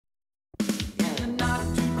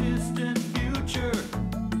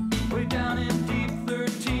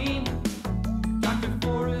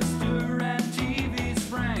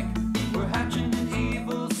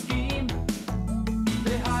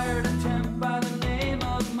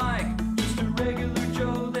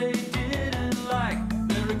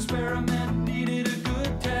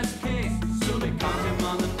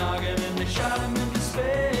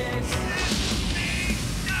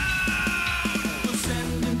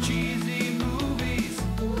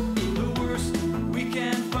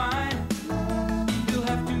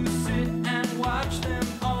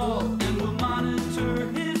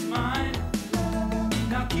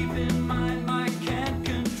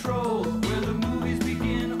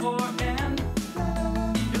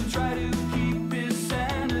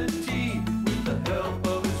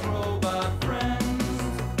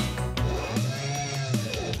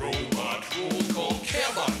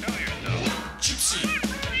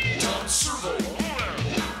If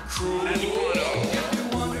you're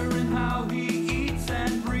wondering how he eats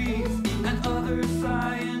and breathes and other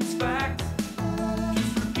science facts,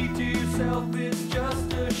 just repeat to yourself, it's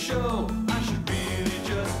just a show. I should really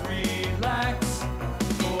just relax.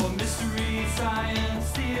 For Mystery Science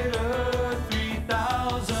Theater 3000.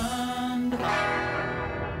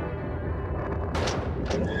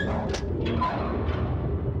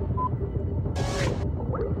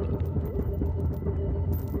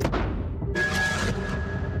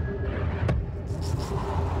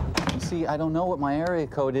 See, I don't know what my area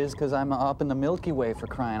code is because I'm up in the Milky Way, for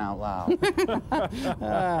crying out loud.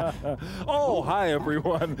 Oh, hi,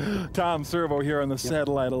 everyone. Tom Servo here on the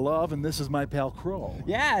Satellite of Love, and this is my pal Crow.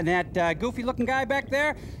 Yeah, and that goofy-looking guy back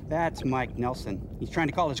there, that's Mike Nelson. He's trying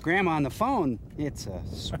to call his grandma on the phone. It's a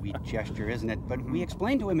sweet gesture, isn't it? But we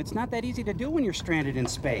explained to him it's not that easy to do when you're stranded in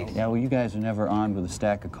space. Yeah, well, you guys are never armed with a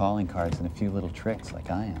stack of calling cards and a few little tricks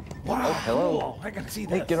like I am. Wow, oh, hello. Cool. I gotta see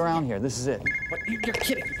this. Hey, get around here. This is it. What, you're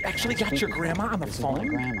kidding. You actually got your grandma on the phone? This is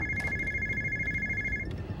my grandma.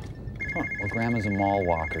 Huh. Well, Grandma's a mall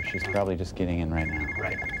walker. She's probably just getting in right now.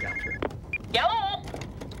 Right, gotcha. Hello?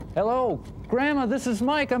 Hello. Grandma, this is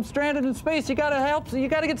Mike. I'm stranded in space. You gotta help. You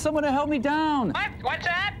gotta get someone to help me down. What? What's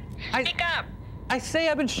that? Speak up. I say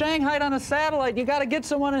I've been shanghaied on a satellite. You gotta get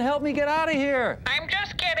someone to help me get out of here. I'm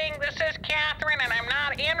just kidding. This is Catherine, and I'm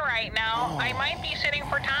not in right now. I might be sitting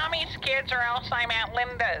for Tommy's kids, or else I'm at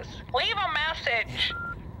Linda's. Leave a message.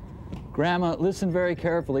 Grandma, listen very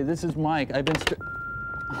carefully. This is Mike. I've been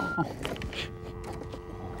oh.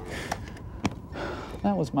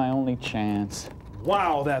 That was my only chance.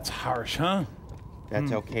 Wow, that's harsh, huh?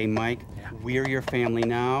 That's okay, Mike. Yeah. We're your family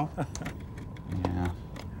now. Yeah.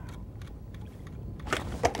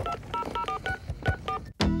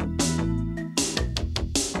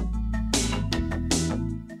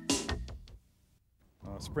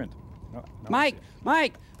 Sprint. No,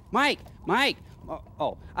 Mike!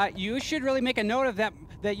 You should really make a note of that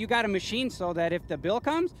you got a machine so that if the bill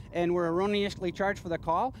comes and we're erroneously charged for the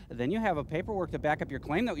call, then you have a paperwork to back up your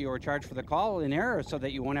claim that you were charged for the call in error so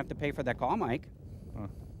that you won't have to pay for that call, Mike.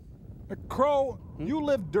 Crow, you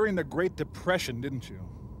lived during the Great Depression, didn't you?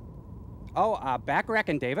 Oh, Backrack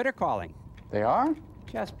and David are calling. They are?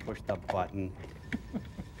 Just push the button.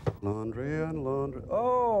 Laundry and laundry.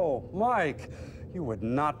 Oh, Mike, you would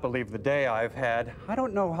not believe the day I've had. I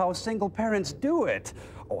don't know how single parents do it.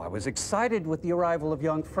 Oh, I was excited with the arrival of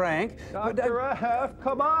young Frank. Dr. F,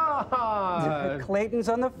 come on! Clayton's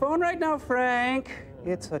on the phone right now, Frank.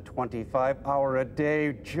 It's a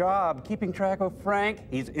 25-hour-a-day job. Keeping track of Frank,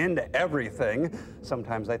 he's into everything.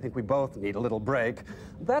 Sometimes I think we both need a little break.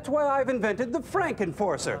 That's why I've invented the Frank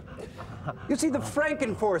Enforcer. You see, the Frank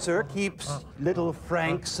Enforcer keeps little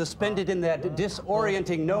Frank suspended in that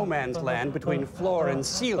disorienting no man's land between floor and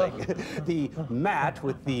ceiling. The mat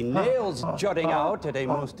with the nails jutting out at a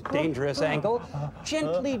most dangerous angle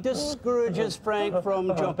gently discourages Frank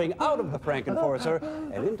from jumping out of the Frank Enforcer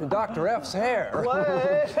and into Dr. F's hair.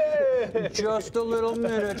 Just a little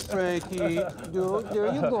minute, Frankie.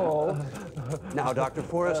 There you go. Now, Dr.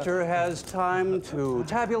 Forrester has time to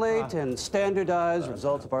tabulate and standardize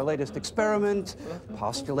results of our latest experiment,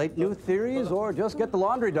 postulate new theories, or just get the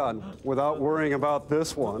laundry done without worrying about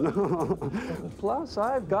this one. Plus,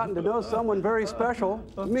 I've gotten to know someone very special,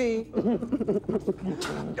 me.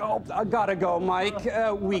 Oh, I gotta go, Mike.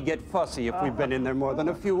 We get fussy if we've been in there more than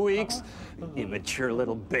a few weeks. Immature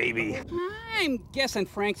little baby. I'm guessing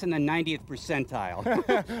Frank's in the 90th percentile.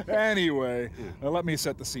 Anyway, let me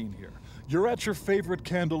set the scene here. You're at your favorite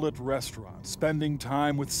candlelit restaurant, spending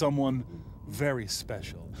time with someone very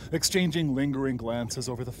special, exchanging lingering glances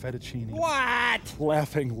over the fettuccine. What?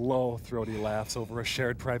 Laughing low, throaty laughs over a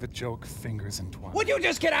shared private joke, fingers entwined. Would you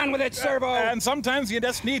just get on with it, Servo? And sometimes you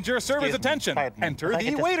just need your server's attention. Enter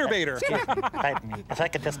the waiter baiter. If I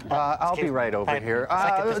could just... I'll be right over here.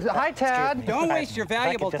 Hi, Tad. Don't waste your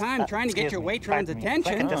valuable time trying to get your waitrons'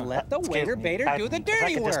 attention. Just let the waiter baiter do the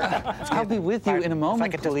dirty work. I'll be with you in a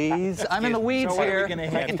moment, please. I'm in the weeds here.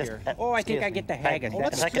 Oh, I think I get the haggis.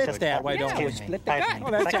 Let's split that, why don't we? Split the gut. Oh,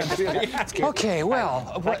 that sounds good. Okay, well,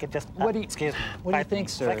 what do you think,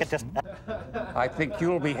 sir? I think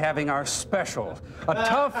you'll be having our special, a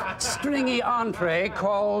tough, stringy entree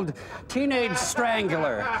called Teenage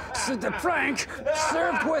Strangler. Frank,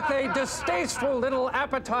 served with a distasteful little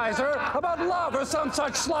appetizer about love or some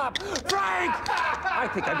such slop. Frank! I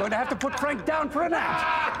think I'm going to have to put Frank down for a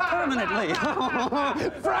nap, permanently.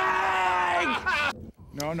 Frank!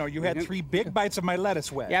 No, you had 3 big bites of my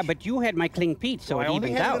lettuce wedge. Yeah, but you had my clean Pete, so I it only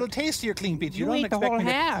evens had out. a little taste of your clean beets. You don't ate the expect whole me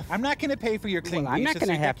to... half. I'm not going to pay for your clean Well, I'm beets. not It's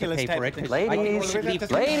going to have to ridiculous pay for type it. of thing.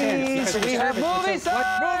 Ladies, Ladies, we have movie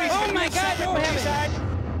side! Oh my God, no heaven!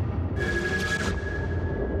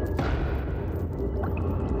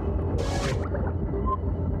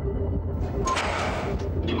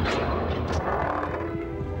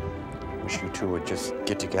 Wish you two would just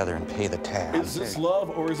get together and pay the tab. Is this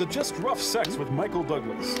love or is it just rough sex with Michael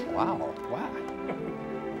Douglas? Wow.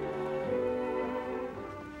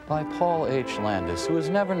 By Paul H. Landis, who has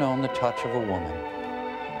never known the touch of a woman.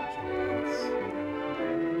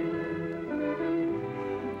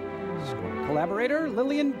 Collaborator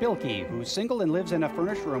Lillian Bilkey, who's single and lives in a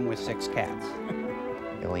furnished room with 6 cats.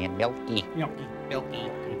 Lillian Milky. Bilkey.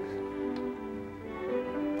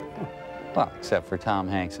 Well, except for Tom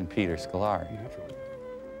Hanks and Peter Scolari.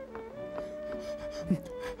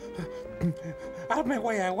 Out of my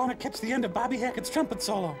way, I want to catch the end of Bobby Hackett's trumpet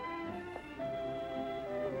solo.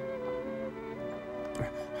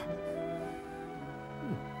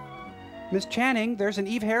 Miss Channing, there's an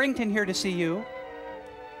Eve Harrington here to see you.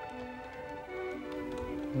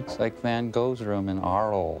 Looks like Van Gogh's room in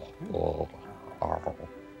Arles. Oh, Arles.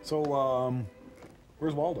 So,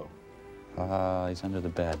 where's Waldo? He's under the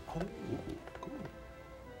bed.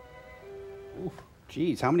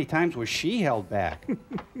 Geez, how many times was she held back?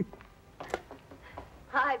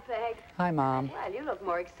 Hi, Peg. Hi, Mom. Well, you look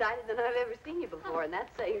more excited than I've ever seen you before, and that's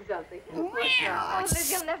saying something. Oh, Liz,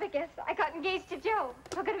 you'll never guess. I got engaged to Joe.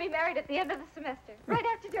 We're going to be married at the end of the semester, right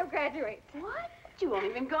after Joe graduates. What? You've only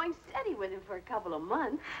been going steady with him for a couple of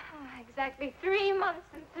months. Exactly 3 months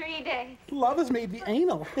and 3 days. Love has made me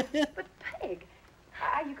anal. But, Peg,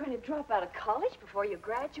 are you going to drop out of college before you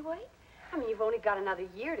graduate? I mean, you've only got another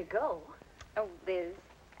year to go. Oh, Liz,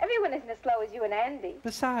 everyone isn't as slow as you and Andy.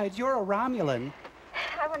 Besides, you're a Romulan.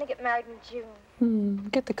 I want to get married in June.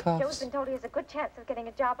 Get the Joe's cuffs. been told he has a good chance of getting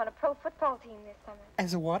a job on a pro football team this summer.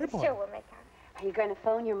 As a water Sure, boy. we'll make out. Are you going to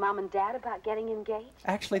phone your mom and dad about getting engaged?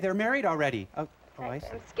 Actually, they're married already. Oh, I see.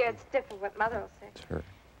 I'm scared stiff of what Mother will say. Sure.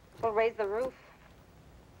 We'll raise the roof.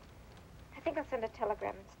 I think I'll send a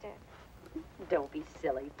telegram instead. Don't be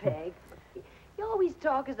silly, Peg. You always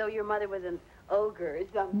talk as though your mother was an ogre or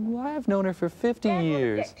something. Well, I've known her for 50 Dad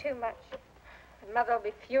years. won't get too much. And Mother will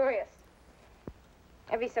be furious.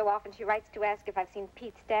 Every so often she writes to ask if I've seen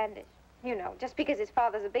Pete Standish. You know, just because his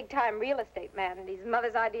father's a big-time real estate man and he's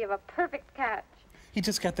Mother's idea of a perfect catch. He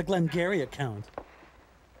just got the Glengarry account.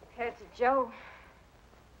 Compared to Joe,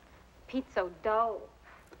 Pete's so dull.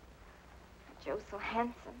 Joe's so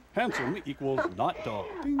handsome. Handsome equals not dull.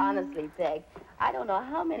 Honestly, Peg, I don't know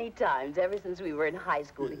how many times ever since we were in high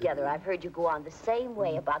school together I've heard you go on the same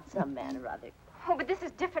way about some man or other. Oh, but this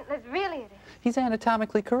is different, Liz. Really it is. He's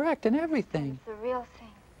anatomically correct and everything. It's the real thing.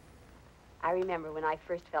 I remember when I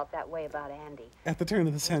first felt that way about Andy. At the turn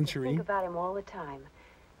of the I century. think about him all the time.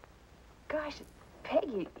 Gosh,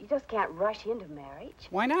 Peg, you just can't rush into marriage.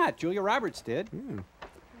 Why not? Julia Roberts did.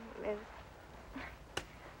 Liz.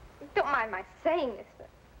 Don't mind my saying this,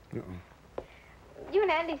 but you and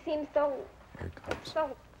Andy seem so... Here it comes.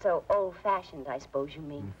 So old-fashioned, I suppose you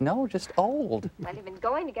mean. No, just old. Well, you've been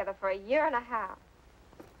going together for a year and a half.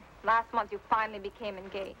 Last month, you finally became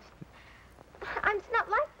engaged. I'm not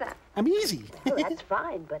like that. I'm easy. Well, that's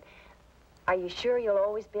fine, but are you sure you'll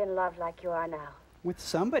always be in love like you are now? With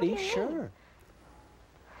somebody, sure.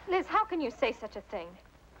 Liz, how can you say such a thing?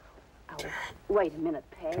 Oh, wait a minute,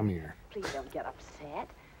 Peg. Come here. Please don't get upset.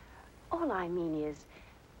 All I mean is,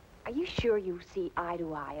 are you sure you see eye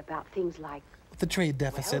to eye about things like, The trade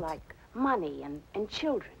deficit. well, like money and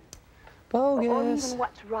children? Bogus. Or even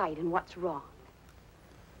what's right and what's wrong?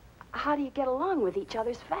 How do you get along with each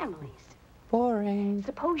other's families? Boring.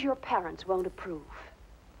 Suppose your parents won't approve.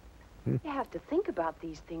 You have to think about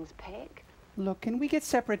these things, Peg. Look, can we get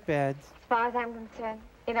separate beds? As far as I'm concerned,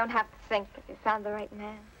 you don't have to think if you found the right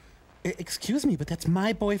man. Excuse me, but that's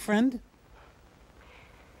my boyfriend?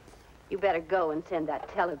 You better go and send that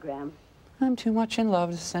telegram. I'm too much in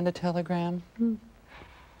love to send a telegram. Oh,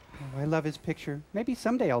 I love his picture. Maybe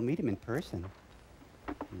someday I'll meet him in person.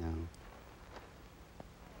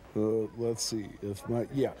 No. Let's see. If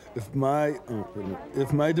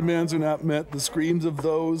my demands are not met, the screams of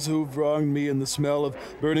those who've wronged me and the smell of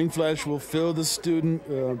burning flesh will fill the student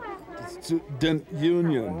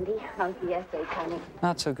union. Andy, how's the essay coming?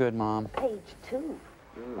 Not so good, Mom. Page 2.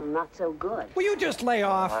 Not so good. Will you just lay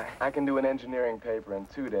off? I can do an engineering paper in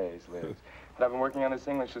 2 days, Liz. But I've been working on this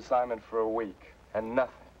English assignment for a week, and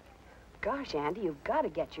nothing. Gosh, Andy, you've got to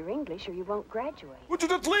get your English or you won't graduate. Would you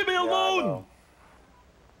just leave me alone?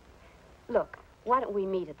 Look, Why don't we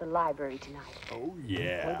meet at the library tonight? Oh,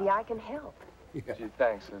 yeah. Maybe I can help. Gee,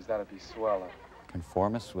 thanks, Liz. That'd be swell.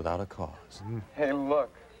 Conformist without a cause. Hey,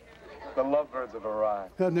 look. The lovebirds have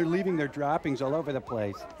arrived. And they're leaving their droppings all over the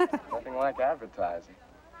place. Nothing like advertising.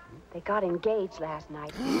 They got engaged last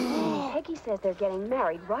night. And Peggy says they're getting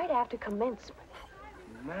married right after commencement.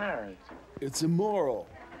 Married? It's immoral.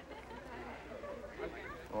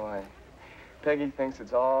 Boy, Peggy thinks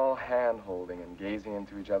it's all hand-holding and gazing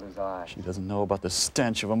into each other's eyes. She doesn't know about the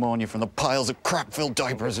stench of ammonia from the piles of crap-filled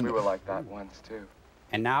diapers and... We were like that once, too.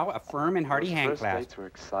 And now a firm and hearty hand First clasp. dates were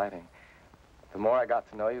exciting. The more I got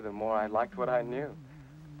to know you, the more I liked what I knew.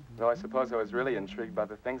 Though I suppose I was really intrigued by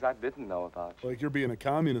the things I didn't know about you. Like you're being a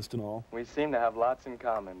communist and all. We seemed to have lots in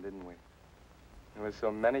common, didn't we? There were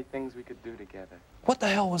so many things we could do together. What the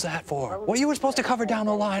hell was that for? Well, you were supposed to cover down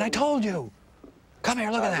the line. I told you. Come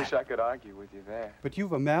here, look at that. I wish I could argue with you there. But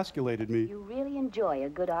you've emasculated me. You really enjoy a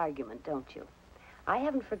good argument, don't you? I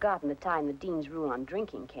haven't forgotten the time the Dean's rule on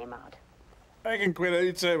drinking came out. I can quit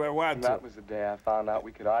any time I want And to. that was the day I found out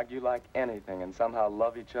we could argue like anything and somehow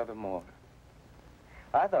love each other more.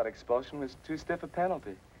 I thought expulsion was too stiff a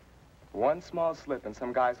penalty. One small slip and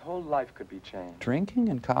some guy's whole life could be changed. Drinking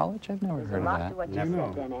in college? I've never There's heard a lot of to that. what you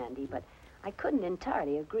said then, Andy, but I couldn't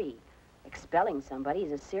entirely agree. Expelling somebody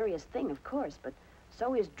is a serious thing, of course, but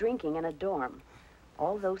so is drinking in a dorm.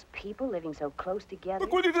 All those people living so close together.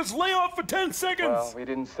 Look, would you just lay off for 10 seconds? Well, we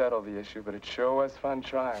didn't settle the issue, but it sure was fun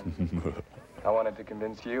trying. I wanted to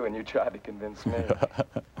convince you, and you tried to convince me.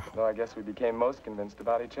 Though I guess we became most convinced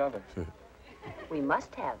about each other. We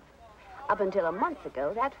must have. Up until a month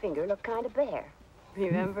ago, that finger looked kind of bare.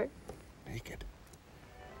 Remember? Naked.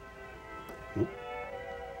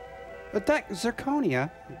 But that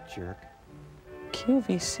zirconia, you jerk.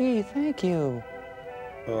 QVC, thank you.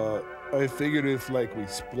 I figured if, like, we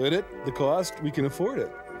split it, the cost, we can afford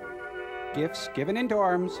it. Gifts given in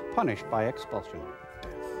dorms, punished by expulsion.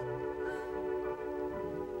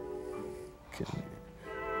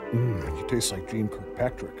 You taste like Gene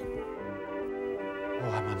Kirkpatrick. Oh,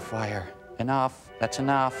 I'm on fire. Enough. That's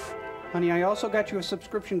enough. Honey, I also got you a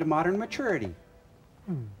subscription to Modern Maturity.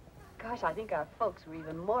 Gosh, I think our folks were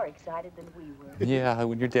even more excited than we were. Yeah,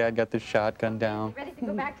 when your dad got the shotgun down. Ready to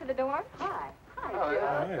go back to the dorm? Hi. Hi, Oh,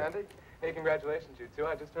 Joe. yeah, Andy. Hey, congratulations, you two.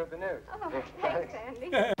 I just heard the news. Oh, thanks,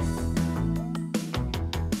 Andy.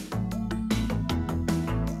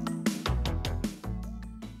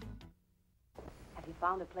 Have you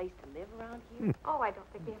found a place to live around here? Oh, I don't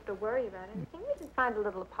think we have to worry about anything. We can find a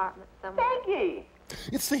little apartment somewhere. Peggy!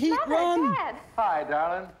 It's the heat Mother, run. Dad, Hi,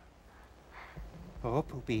 darling. Oh,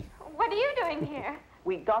 Poopy. what are you doing here?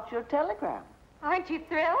 We got your telegram. Aren't you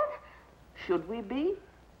thrilled? Should we be?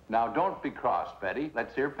 Now, don't be cross, Betty.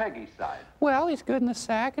 Let's hear Peggy's side. Well, he's good in the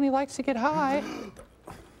sack and he likes to get high.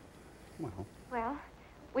 Well,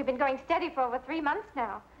 we've been going steady for over 3 months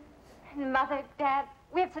now. And Mother, Dad,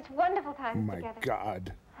 we have such wonderful Oh, times my together.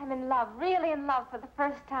 God. I'm in love, really in love for the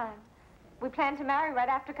first time. We plan to marry right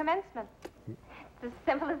after commencement. It's as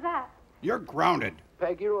simple as that. You're grounded.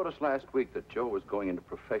 Peg, you wrote us last week that Joe was going into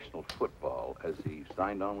professional football. Has he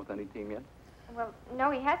signed on with any team yet? Well,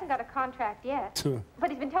 no, he hasn't got a contract yet. But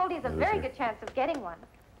he's been told he has a very good chance of getting one.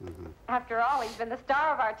 After all, he's been the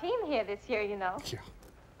star of our team here this year, you know.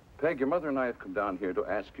 Peg, your mother and I have come down here to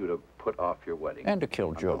ask you to put off your wedding. And to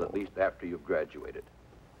kill Joe. Until at least after you've graduated.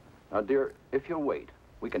 Now, dear, if you'll wait,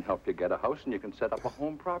 we can help you get a house and you can set up a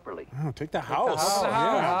home properly. Oh, take the house.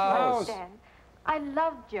 House. Dan, I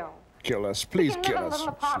love Joe. Kill us. Please we can kill live in a us,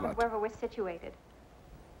 little apartment slut. wherever we're situated.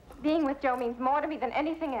 Being with Joe means more to me than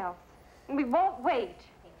anything else. And we won't wait.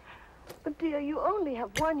 But, dear, you only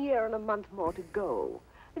have 1 year and a month more to go.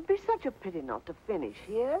 It'd be such a pity not to finish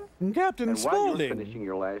here. Captain And while you're Spaulding. finishing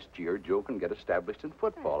your last year, Joe can get established in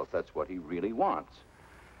football if that's what he really wants.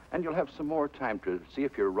 And you'll have some more time to see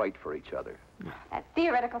if you're right for each other. That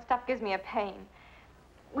theoretical stuff gives me a pain.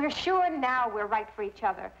 We're sure now we're right for each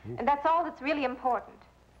other. And that's all that's really important.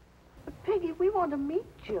 But, Peggy, we want to meet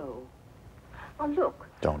Joe. Now, look.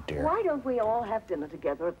 Don't dare. Why don't we all have dinner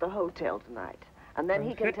together at the hotel tonight? And then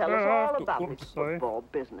he can tell us all about his football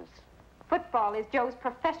business. Football is Joe's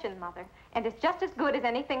profession, Mother, and it's just as good as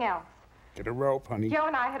anything else. Get a rope, honey. Joe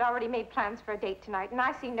and I had already made plans for a date tonight, and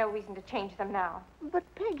I see no reason to change them now. But,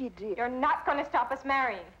 Peggy, dear... You're not going to stop us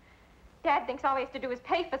marrying. Dad thinks all he has to do is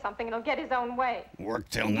pay for something and he'll get his own way. Work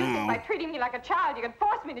till You think by now. treating me like a child, you can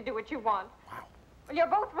force me to do what you want. Wow. Well, you're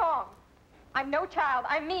both wrong. I'm no child.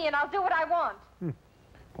 I'm me, and I'll do what I want.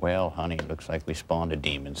 Well, honey, looks like we spawned a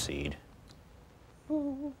demon seed.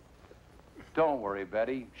 Don't worry,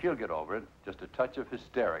 Betty. She'll get over it. Just a touch of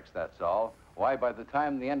hysterics, that's all. Why, by the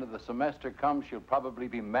time the end of the semester comes, she'll probably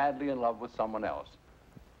be madly in love with someone else.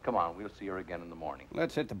 Come on, we'll see her again in the morning.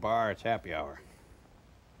 Let's hit the bar. It's happy hour.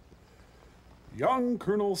 Young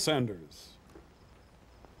Colonel Sanders.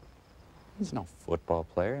 He's no football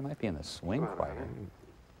player. He might be in the swing choir.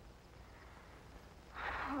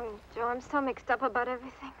 Oh, Joe, I'm so mixed up about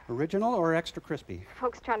everything. Original or extra crispy?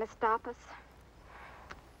 Folks trying to stop us.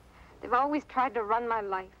 They've always tried to run my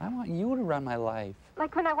life. I want you to run my life.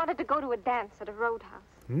 Like when I wanted to go to a dance at a roadhouse.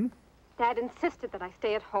 Hmm? Dad insisted that I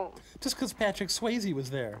stay at home. Just because Patrick Swayze was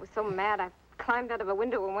there. I was so mad I climbed out of a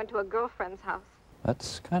window and went to a girlfriend's house.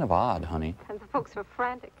 That's kind of odd, honey. And the folks were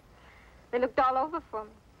frantic. They looked all over for me.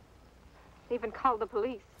 They even called the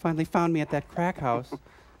police. Finally found me at that crack house.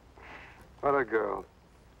 What a girl.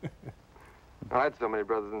 I had so many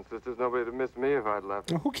brothers and sisters, nobody would have missed me if I'd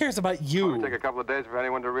left. Well, who cares about you? It would take a couple of days for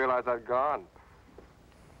anyone to realize I'd gone.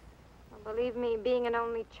 Well, believe me, being an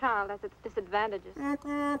only child has its disadvantages.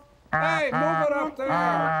 Hey, move it up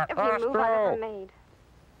there! Every move I ever made.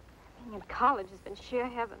 Being in college has been sheer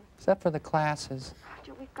heaven. Except for the classes.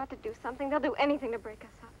 Joe, we've got to do something. They'll do anything to break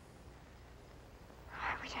us up.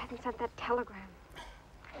 I wish I hadn't sent that telegram.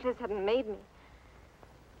 Liz hadn't made me.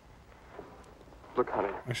 Look, honey,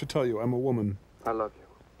 I should tell you, I'm a woman. I love you.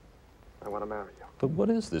 I want to marry you. But what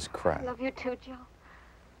is this I crap? love you too, Joe.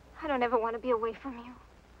 I don't ever want to be away from you.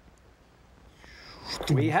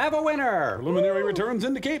 We have a winner! Preliminary returns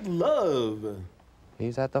indicate love.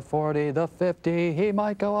 He's at the 40, the 50. He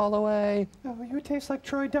might go all the way. Oh, you taste like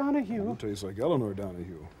Troy Donahue. You taste like Eleanor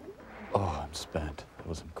Donahue. Oh, I'm spent. It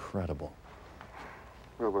was incredible.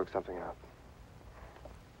 We'll work something out.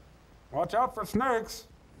 Watch out for snakes.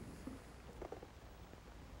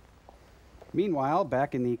 Meanwhile,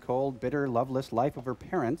 back in the cold, bitter, loveless life of her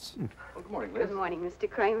parents. Well, good morning, Liz. Good morning, Mr.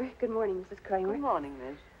 Kramer. Good morning, Mrs. Kramer. Good morning,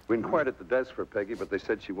 Liz. We inquired at the desk for Peggy, but they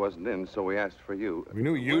said she wasn't in, so we asked for you. We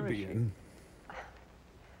knew you'd be in.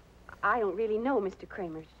 I don't really know, Mr.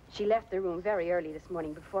 Kramer. She left the room very early this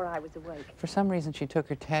morning before I was awake. For some reason, she took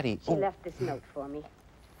her teddy. She left this note for me.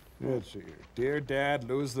 Let's see here. Dear Dad,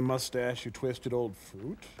 lose the mustache, you twisted old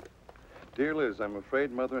fruit. Dear Liz, I'm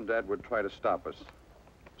afraid Mother and Dad would try to stop us.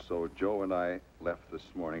 So Joe and I left this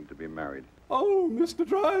morning to be married. Oh, Mr.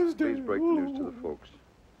 Drysdale. Please break the news to the folks.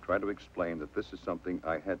 Try to explain that this is something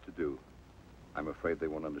I had to do. I'm afraid they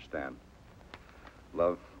won't understand.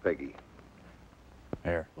 Love, Peggy.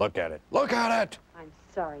 Here, look at it. Look at it! I'm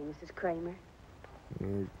sorry, Mrs. Kramer.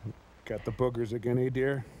 Got the boogers again, eh,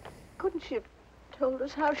 dear? Couldn't she have told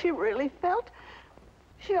us how she really felt?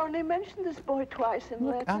 She only mentioned this boy twice in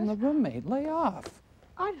Look, letters. I'm the roommate. Lay off.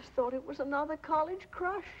 I just thought it was another college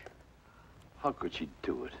crush. How could she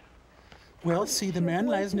do it? Well, see, the man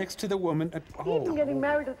lies next to the woman at... Even getting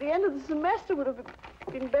married at the end of the semester would have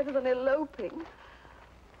been better than eloping.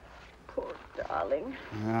 Poor darling.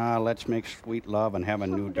 Ah, let's make sweet love and have a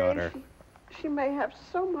new Someday daughter. She may have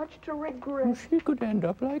so much to regret. Well, she could end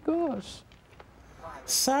up like us.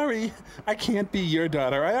 Sorry, I can't be your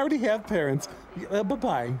daughter. I already have parents.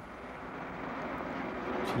 Bye-bye.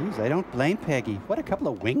 Jeez, I don't blame Peggy. What a couple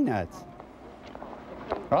of wingnuts.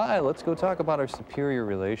 All right, let's go talk about our superior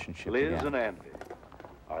relationship Liz again. and Andy,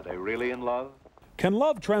 are they really in love? Can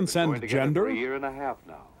love transcend Been together for gender? a year and a half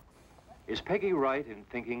now. Is Peggy right in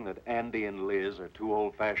thinking that Andy and Liz are too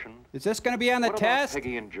old-fashioned? Is this going to be on the What test? about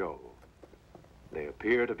Peggy and Joe? They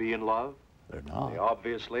appear to be in love. They're not. They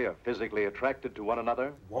obviously are physically attracted to one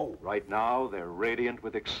another. Whoa. Right now, they're radiant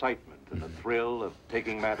with excitement and the thrill of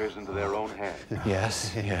taking matters into their own hands.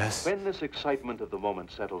 Yes, yes. When this excitement of the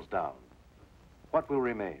moment settles down, what will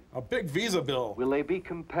remain? A big visa bill. Will they be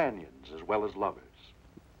companions as well as lovers?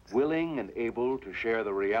 Willing and able to share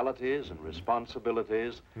the realities and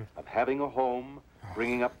responsibilities of having a home,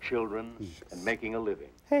 bringing up children, and making a living.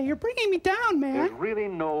 Hey, you're bringing me down, man. There's really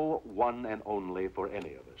no one and only for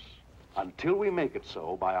any of us, until we make it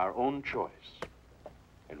so by our own choice.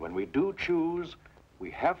 And when we do choose,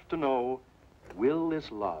 we have to know, will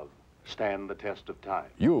this love stand the test of time?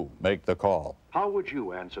 You make the call. How would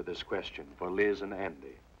you answer this question for Liz and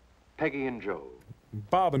Andy, Peggy and Joe?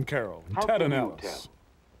 Bob and Carol, How Ted can and you Alice. tell?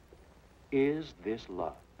 Is this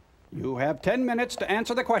love? You have 10 minutes to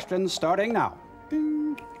answer the questions starting now.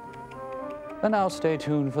 And now stay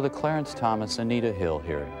tuned for the Clarence Thomas Anita Hill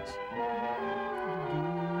hearings.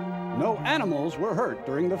 No animals were hurt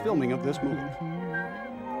during the filming of this movie.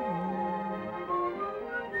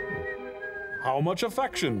 How much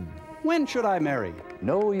affection? When should I marry?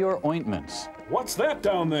 Know your ointments. What's that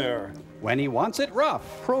down there? When he wants it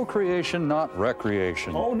rough. Procreation, not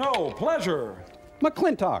recreation. Oh no, pleasure.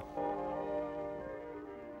 McClintock.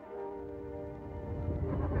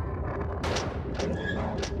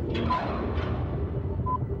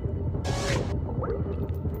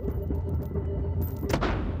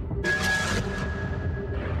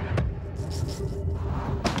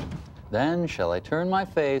 Then shall I turn my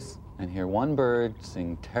face and hear one bird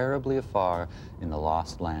sing terribly afar in the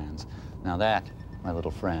lost lands. Now that, my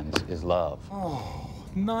little friends, is love. Oh,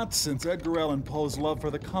 not since Edgar Allan Poe's love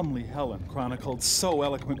for the comely Helen chronicled so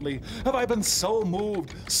eloquently have I been so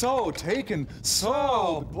moved, so taken,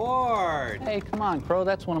 so bored. Hey, come on, Crow.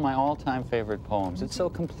 That's one of my all-time favorite poems. It's so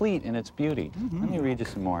complete in its beauty. Let me read you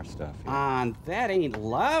some more stuff here. That ain't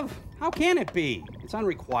love. How can it be? It's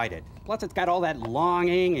unrequited. Plus, it's got all that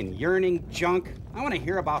longing and yearning junk. I want to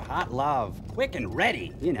hear about hot love. Quick and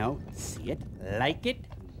ready, you know. See it, like it,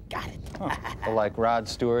 got it. Well, like Rod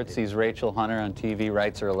Stewart sees Rachel Hunter on TV,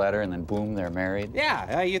 writes her a letter, and then boom, they're married.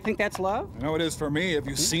 Yeah, you think that's love? You know it is for me. Have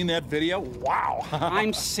you seen that video? Wow.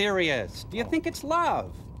 I'm serious. Do you think it's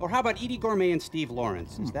love? Or how about Edie Gourmet and Steve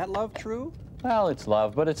Lawrence? Is that love true? Well, it's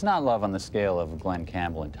love, but it's not love on the scale of Glenn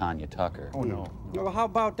Campbell and Tanya Tucker. Oh, no. Well, how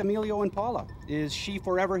about Emilio and Paula? Is she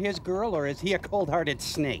forever his girl, or is he a cold-hearted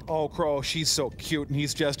snake? Oh, Crow, she's so cute, and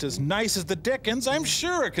he's just as nice as the Dickens. I'm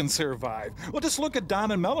sure it can survive. Well, just look at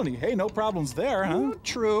Don and Melanie. Hey, no problems there, huh?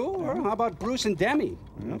 True. Or how about Bruce and Demi?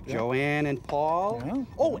 Joanne and Paul? Yeah.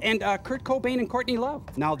 Oh, and Kurt Cobain and Courtney Love.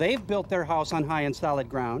 Now they've built their house on high and solid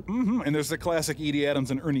ground. And there's the classic Edie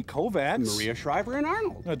Adams and Ernie Kovacs. Maria Shriver and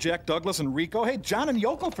Arnold. Jack Douglas and Rico. Hey, John and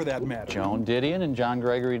Yoko, for that matter. Joan Didion and John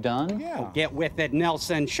Gregory Dunn. Yeah. Oh, get with it,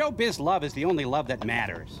 Nelson. Showbiz love is the only love that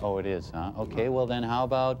matters. Oh, it is, huh? Okay, well then how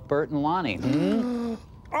about Bert and Lonnie?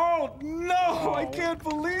 Oh, no! I can't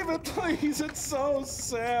believe it. Please, it's so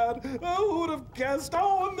sad. Who would have guessed?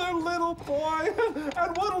 Oh, and their little boy.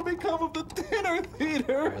 And what'll become of the dinner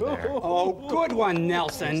theater? Oh, good one,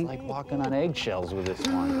 Nelson. It's like walking on eggshells with this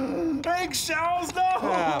one. Eggshells?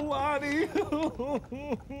 No, Lonnie.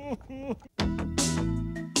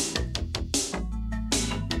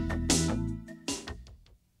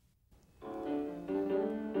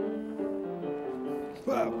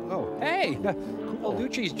 Oh, hey!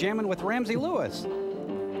 Lucci's jamming with Ramsey Lewis.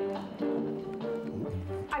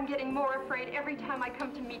 I'm getting more afraid every time I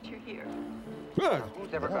come to meet you here.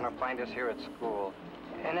 Who's ever going to find us here at school?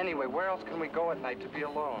 And anyway, where else can we go at night to be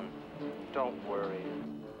alone? Don't worry.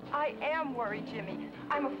 I am worried, Jimmy.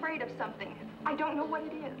 I'm afraid of something. I don't know what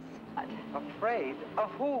it is, but... Afraid?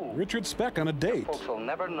 Of who? Richard Speck on a date. Folks will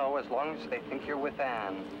never know as long as they think you're with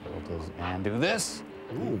Anne. Well, does Anne do this?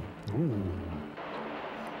 Ooh.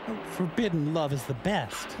 Forbidden love is the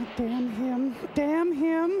best. Damn him. Damn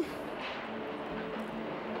him.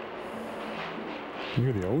 You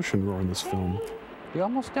hear the ocean roar in this film. You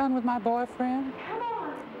almost done with my boyfriend? Come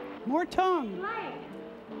on. More tongue. Blake.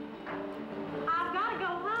 I've got to go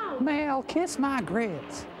home. Mel, kiss my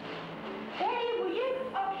grits. Eddie, will you?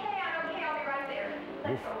 Okay, I'm okay. I'll be right there.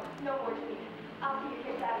 Let's go. No more, Jimmy. I'll see you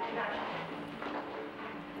here Saturday night.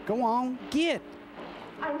 Go on, get.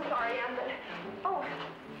 I'm sorry, Anne, but... Oh,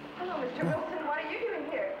 hello, Mr. Wilson. What are you doing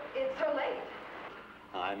here? It's so late.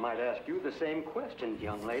 I might ask you the same question,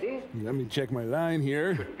 young lady. Let me check my line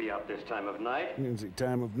here. Shouldn't be out this time of night. Is it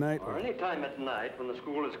time of night? Or any time at night when the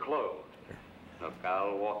school is closed. Look,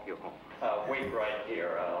 I'll walk you home. Wait right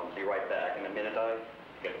here. I'll be right back. In a minute, I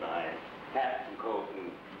get my hat and coat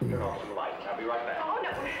and turn off some lights. I'll be right back. Oh,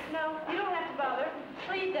 no, you don't have to bother.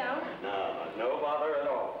 Please don't. No bother at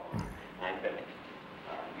all. I'm finished.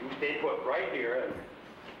 You stay put right here, and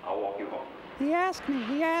I'll walk you home. He asked me.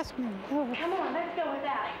 Oh. Come on, let's go with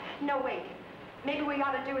Alec. No, wait. Maybe we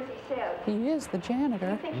ought to do as he says. He is the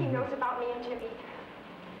janitor. I think he knows about me and Jimmy.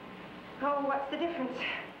 Oh, what's the difference?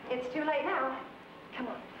 It's too late now. Come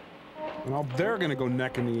on. And now they're gonna go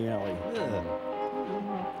neck in the alley.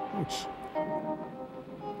 Ouch.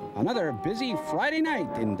 Another busy Friday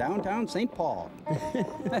night in downtown St. Paul.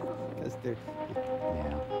 Because they're...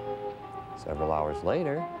 Yeah. Several hours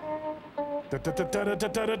later.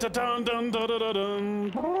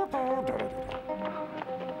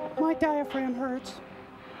 My diaphragm hurts.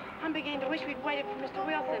 I'm beginning to wish we'd waited for Mr.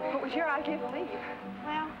 Wilson. It was your idea to leave.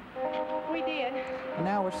 Well, we did.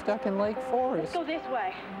 Now we're stuck in Lake Forest. Let's go this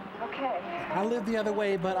way. Okay. I live the other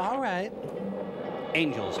way, but all right.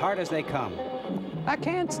 Angels, hard as they come. I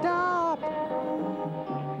can't stop.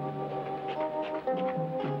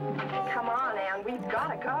 Come on, Anne. We've got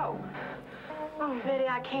to go. Oh, Betty,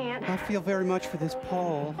 I can't. I feel very much for this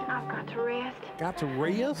Paul. I've got to rest. Got to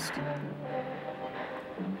rest?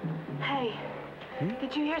 Hey,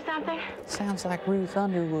 did you hear something? Sounds like Ruth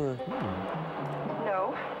Underwood.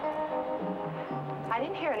 No. I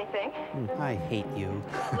didn't hear anything. I hate you.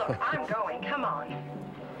 Look, I'm going. Come on.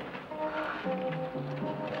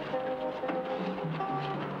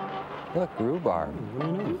 Look, rhubarb.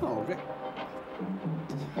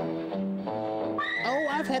 Oh,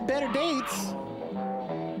 I've had better dates.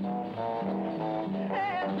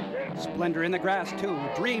 Splendor in the grass, too.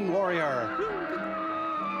 Dream warrior.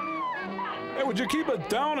 Hey, would you keep it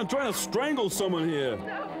down? I'm trying to strangle someone here.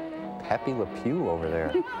 Pepe Le Pew over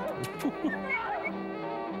there.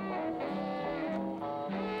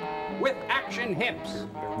 With action hips.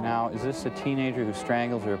 Now, is this a teenager who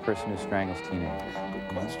strangles or a person who strangles teenagers? Good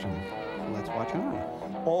question. Let's watch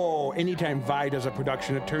on. Oh, anytime Vi does a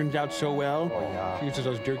production, it turns out so well. Oh, yeah. She uses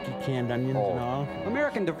those jerky canned onions and all.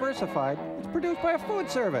 American Diversified. It's produced by a food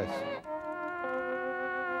service.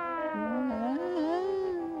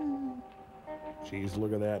 Jeez,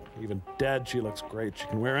 look at that. Even dead, she looks great. She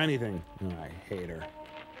can wear anything. Oh, I hate her.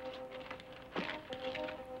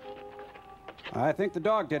 I think the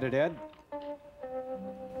dog did it, Ed.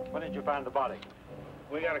 When did you find the body?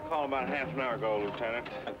 We got a call about half an hour ago, Lieutenant.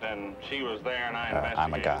 And then she was there and I investigated.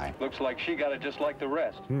 I'm a guy. Looks like she got it just like the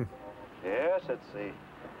rest. Yes, it's the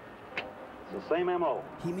same M.O.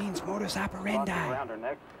 He means modus Cross operandi. around her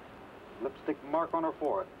neck, lipstick mark on her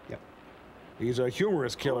forehead. Yep. He's a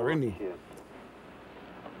humorous killer, isn't he?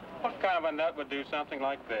 What kind of a nut would do something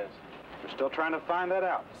like this? We're still trying to find that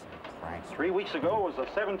out. 3 weeks ago was a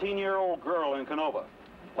 17-year-old girl in Canova.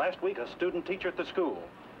 Last week, a student teacher at the school.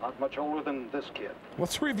 Not much older than this kid.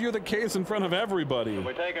 Let's review the case in front of everybody.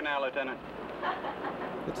 We take her now, Lieutenant.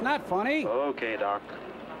 It's not funny. Okay, Doc.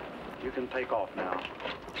 You can take off now.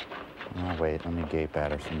 Oh, wait, let me gape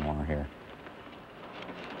at her some more here.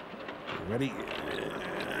 Ready?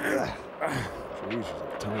 Jesus,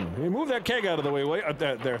 time. Hey, move that keg out of the way. Wait,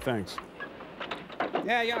 there, thanks.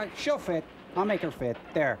 Yeah, she'll fit. I'll make her fit.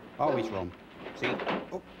 There, always room. See?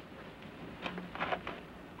 Oh.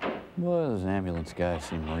 Well, those ambulance guys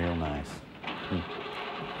seem real nice.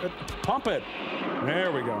 Pump it.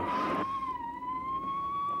 There we go.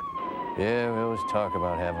 Yeah, we always talk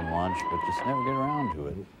about having lunch, but just never get around to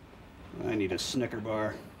it. I need a Snicker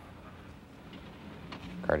bar.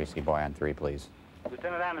 Courtesy boy on 3, please.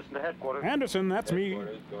 Lieutenant Anderson to headquarters. Anderson, that's me.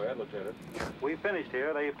 Go ahead, Lieutenant. We finished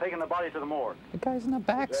here. They've taken the body to the morgue. The guy's in the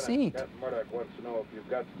back seat. Captain Murdoch wants to know if you've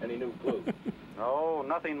got any new clues. No,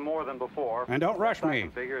 nothing more than before. And don't rush me. I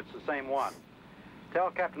can figure it's the same one.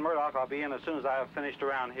 Tell Captain Murdoch I'll be in as soon as I have finished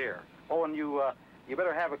around here. Oh, and you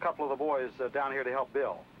better have a couple of the boys down here to help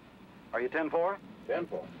Bill. Are you 10-4?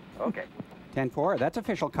 10-4. Okay. 10-4, that's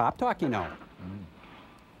official cop talk, you know.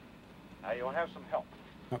 Now, you'll have some help.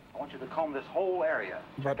 I want you to comb this whole area.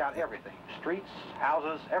 Check out everything. Streets,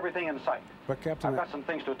 houses, everything in sight. But, Captain... I've got some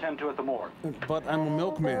things to attend to at the morgue. But I'm a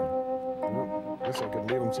milkman. Well, guess I could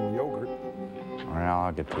leave him some yogurt. Well,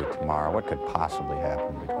 I'll get to it tomorrow. What could possibly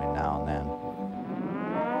happen between now and then?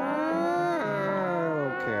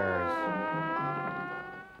 Who cares?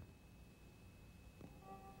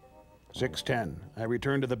 6:10. I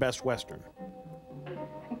return to the Best Western.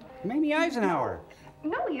 Mamie Eisenhower.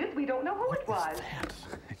 No, Youth, we don't know who it was.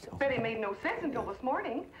 But it made no sense until this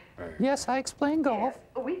morning. Yes, I explained golf.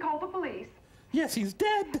 Yes, we called the police. Yes, he's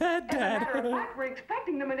dead. As a matter of fact, we're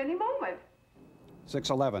expecting them at any moment.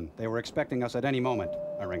 6:11. They were expecting us at any moment.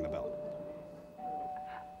 I ring the bell.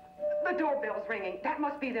 The doorbell's ringing. That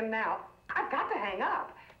must be them now. I've got to hang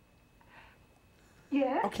up.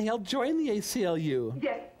 Yes? Okay, I'll join the ACLU.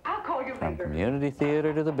 Yes, I'll call you From later. community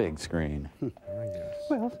theater to the big screen.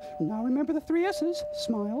 Well, now remember the 3 S's.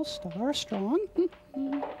 Smile, star, strong.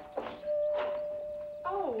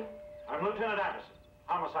 Oh. I'm Lieutenant Anderson,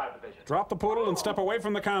 Homicide Division. Drop the poodle and step away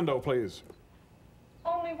from the condo, please.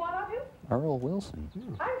 Only one of you? Earl Wilson.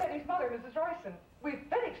 I'm Betty's mother, Mrs. Royson. We've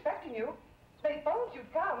been expecting you. They phoned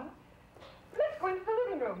you'd come. Let's go into the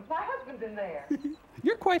living room. My husband's in there.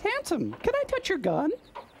 You're quite handsome. Can I touch your gun?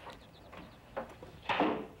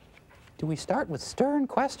 Do we start with stern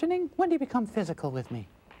questioning? When do you become physical with me?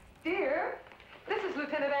 Dear, this is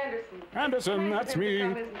Lieutenant Anderson. Anderson, that's me.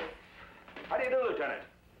 Come, isn't it? How do you do, Lieutenant?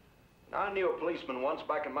 I knew a policeman once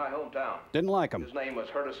back in my hometown. Didn't like him. His name was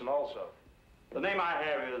Herdison also. The name I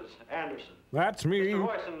have is Anderson. That's me. Mr.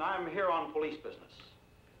 Royson, I'm here on police business.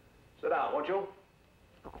 Sit down, won't you?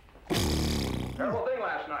 Terrible thing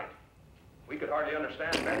last night. We could hardly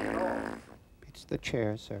understand Betty at all. It's the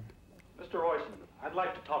chair, sir. Mr. Royson, I'd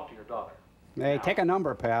like to talk to your daughter. Hey, take a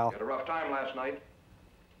number, pal. She had a rough time last night.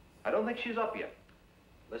 I don't think she's up yet.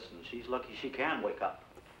 Listen, she's lucky she can wake up.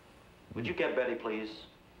 Would you get Betty, please?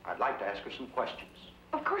 I'd like to ask her some questions.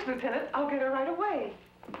 Of course, Lieutenant. I'll get her right away.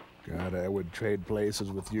 God, I would trade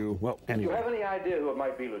places with you. Well, Do anyway. you have any idea who it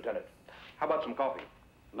might be, Lieutenant? How about some coffee?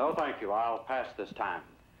 No, thank you. I'll pass this time.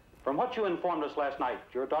 From what you informed us last night,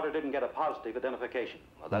 your daughter didn't get a positive identification.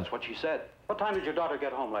 Well, that's what she said. What time did your daughter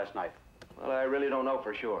get home last night? Well, I really don't know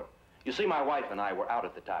for sure. You see, my wife and I were out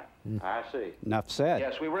at the time. I see. Enough said.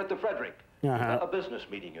 Yes, we were at the Frederick. Uh-huh. A business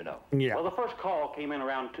meeting, you know. Yeah. Well, the first call came in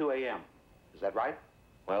around 2 a.m. Is that right?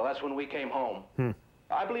 Well, that's when we came home.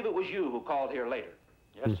 I believe it was you who called here later.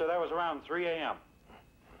 Yes, sir. That was around 3 a.m.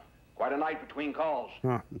 Quite a night between calls.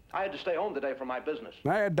 Huh. I had to stay home today for my business.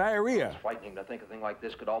 I had diarrhea. It's frightening to think a thing like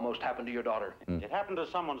this could almost happen to your daughter. It happened to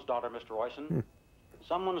someone's daughter, Mr. Royson.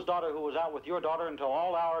 Someone's daughter who was out with your daughter until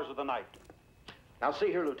all hours of the night. Now, see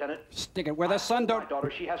here, Lieutenant. Stick it where the sun don't... My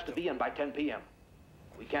daughter, she has to be in by 10 p.m.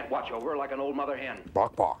 We can't watch over her like an old mother hen.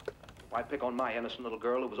 Bok bok. Why pick on my innocent little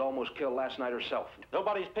girl who was almost killed last night herself?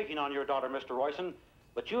 Nobody's picking on your daughter, Mr. Royson,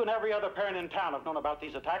 but you and every other parent in town have known about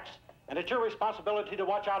these attacks, and it's your responsibility to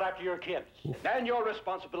watch out after your kids. And your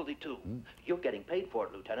responsibility, too. You're getting paid for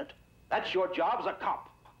it, Lieutenant. That's your job as a cop.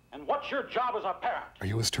 And what's your job as a parent? Are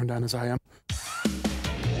you as turned on as I am?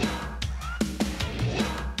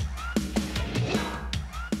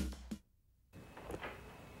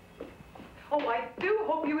 Oh, I do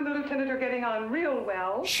hope you and the lieutenant are getting on real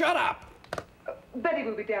well. Shut up! Betty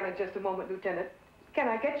will be down in just a moment, Lieutenant. Can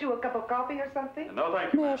I get you a cup of coffee or something? No,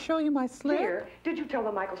 thank you. May I show you my slip? Here, did you tell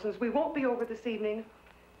the Michelsons we won't be over this evening?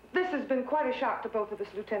 This has been quite a shock to both of us,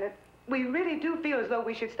 Lieutenant. We really do feel as though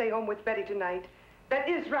we should stay home with Betty tonight. That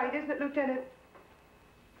is right, isn't it, Lieutenant?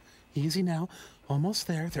 Easy now. Almost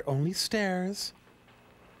there. They're only stairs.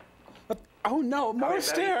 Oh, no. More Betty.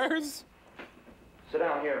 stairs. Sit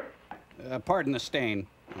down here. Pardon the stain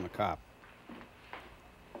on the cop.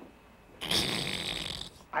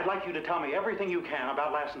 I'd like you to tell me everything you can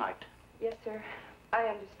about last night. Yes, sir. I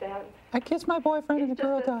understand. I kissed my boyfriend and a It's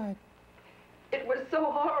girl just that- died. It was so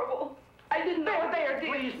horrible. I didn't know. There, dear.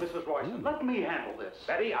 Please, Mrs. Royson, let me handle this.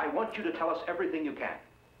 Betty, I want you to tell us everything you can.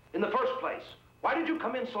 In the first place, why did you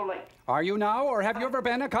come in so late? Are you now, or have you ever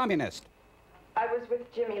been a communist? I was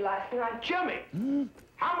with Jimmy last night. Jimmy!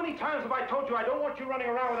 How many times have I told you I don't want you running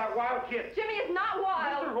around with that wild kid? Jimmy is not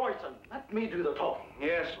wild. Mr. Royson, let me do the talking.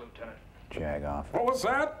 Yes, Lieutenant. Jag off. What was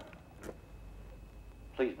that?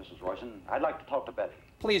 Please, Mrs. Royson, I'd like to talk to Betty.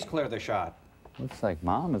 Please clear the shot. Looks like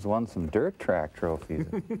Mom has won some dirt track trophies.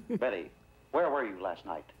 Betty, where were you last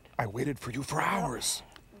night? I waited for you for hours.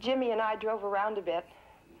 Jimmy and I drove around a bit.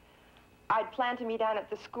 I'd planned to meet down at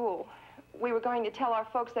the school. We were going to tell our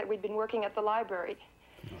folks that we'd been working at the library.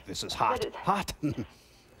 Oh, this is hot. Hot.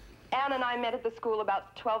 Ann and I met at the school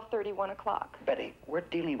about 12:30, 1 o'clock. Betty, we're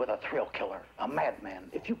dealing with a thrill killer, a madman.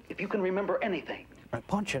 If you can remember anything. Right,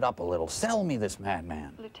 punch it up a little. Sell me this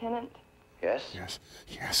madman. Lieutenant, Yes?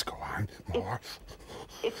 Yes, go on. More.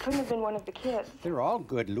 it couldn't have been one of the kids. They're all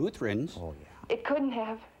good Lutherans. Oh, yeah. It couldn't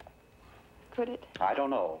have. Could it? I don't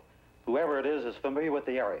know. Whoever it is familiar with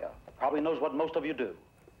the area. Probably knows what most of you do.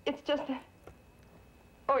 It's just a...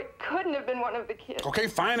 Oh, it couldn't have been one of the kids. Okay,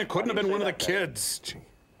 fine. It couldn't have been one of the kids. Gee.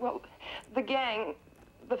 Well, the gang,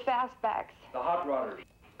 the fastbacks. The hot rodders.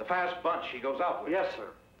 The fast bunch he goes out with. Yes, sir.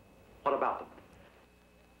 What about them?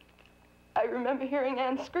 I remember hearing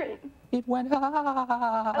Ann scream. It went And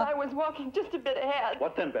I was walking just a bit ahead.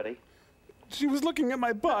 What then, Betty? She was looking at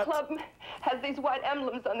my butt. The club has these white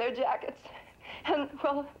emblems on their jackets. And,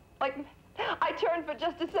 well, like, I turned for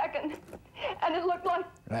just a second, and it looked like...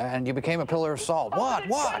 And you became a pillar of salt. What? It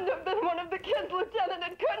What? couldn't have been one of the kids, Lieutenant.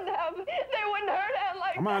 It couldn't have. They wouldn't hurt Ann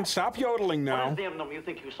like Come on, stop yodeling What now. is the emblem you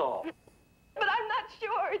think you saw? But I'm not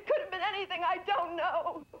sure. It could have been anything. I don't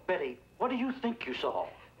know. Betty, what do you think you saw?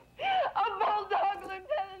 A bulldog,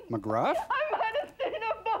 Lieutenant. McGruff? I might have seen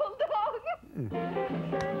a bulldog.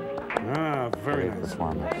 Ah, very nice.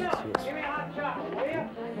 Hey, look, give me a hot chocolate, will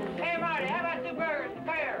you? Hey, Marty, how about 2 burgers,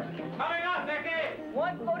 fair? Coming up, Nicky.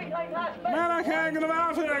 149 glass beer. Men, I can't get them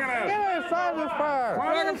out here. Give me 5 of fire.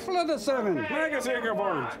 Dragon Flitter 7.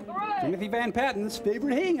 Timothy Van Patten's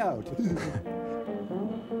favorite hangout.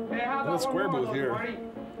 Hey, how about square one more booth of those, here. Marty?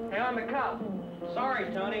 Hey, I'm the cop.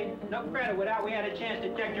 Sorry, Tony. No credit without we had a chance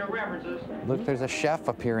to check your references. Look, there's a chef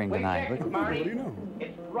appearing Wait, tonight. check it, Look. Marty. What do you know?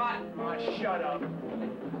 It's rotten. Oh, shut up.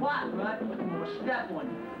 What, Rutt? What's that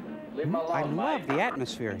one? Leave him alone, I love Mike. the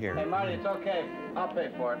atmosphere here. Hey, Marty, it's okay. I'll pay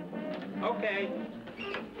for it. Okay.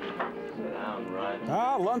 Sit down, Rutt.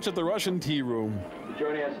 Ah, lunch at the Russian tea room. You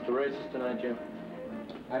joining us at the races tonight, Jim?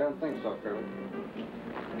 I don't think so, Curly.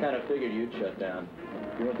 I kind of figured you'd shut down.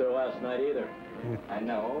 You weren't there last night either. I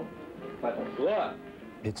know, but look.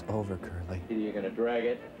 It's over, Curly. Either you're going to drag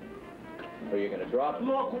it, or you're going to drop it.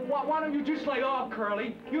 Look, why don't you just lay off,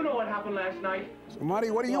 Curly? You know what happened last night. So, Marty,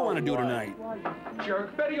 what do you want to do tonight?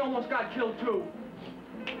 Jerk. Betty almost got killed, too.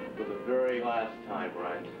 For the very last time,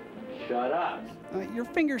 Ryan. Shut up. Your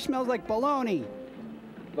finger smells like bologna.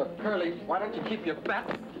 Look, Curly, why don't you keep your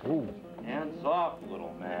bat? Ooh. Hands off,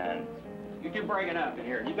 little man. You two break it up in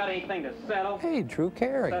here. You got anything to settle? Hey, Drew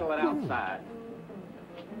Carey. Settle it outside.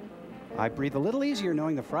 I breathe a little easier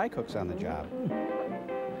knowing the fry cook's on the job.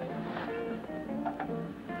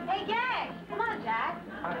 Hey, gang! Come on, Jack.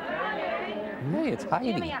 Hey, it's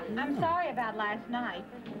Heidi. Jimmy, I'm sorry about last night.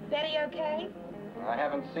 Betty okay? I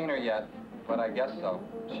haven't seen her yet, but I guess so.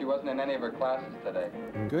 She wasn't in any of her classes today.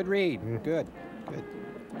 Good read. Good.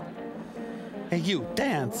 Hey, you,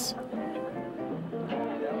 dance.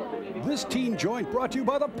 This teen joint brought to you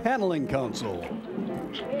by the Paneling Council.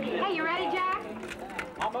 Hey, you ready, Jack?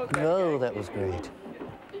 Oh, that was great.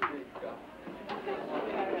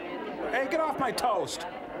 Hey, get off my toast.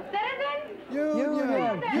 Citizen?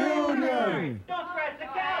 Union! Union! Don't scratch the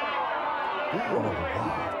cow.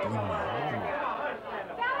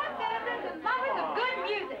 Fellow citizens and lovers of good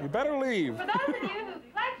music. You better leave. For those of you who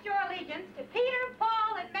pledged your allegiance to Peter,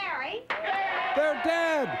 Paul, and Mary. They're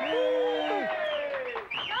dead!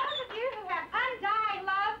 Those of you who have undying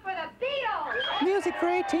love for the Beatles. Music for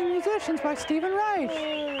 18 Musicians by Stephen Reich.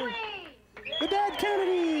 The Dead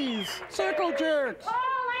Kennedys. Circle Jerks. Paul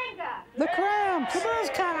Anka. The Cramps. The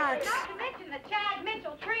Buzzcocks. Not to mention the Chad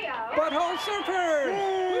Mitchell Trio. Butthole Surfers.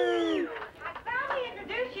 I proudly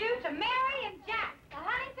introduce you to Mary and Jack, the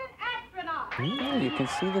Huntington astronauts. Ooh, you can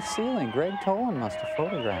see the ceiling. Greg Tolan must have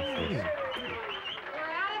photographed this. We're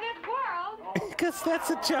out of this world. Because that's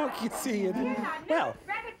a joke, you see. Well,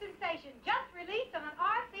 Record sensation just released on an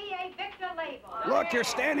RCA Victor label. Look, you're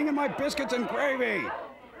standing in my biscuits and gravy.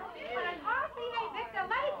 On an RCA Victor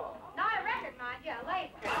label. Not a record, mind you, a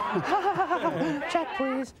label. Check,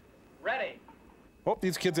 please. Ready. hope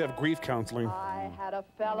these kids have grief counseling. I had a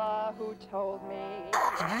fella who told me Hey,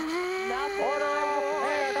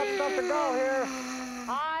 I got stuff to go here.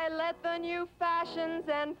 I let the new fashions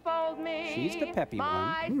enfold me. She's the peppy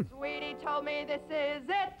My one. sweetie told me this is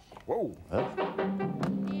it. Whoa.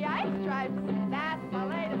 The ice stripes, that's the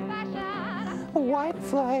latest fashion. White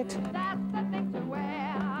flight. That's the thing to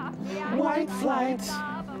wear. White flight.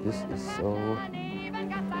 This is so...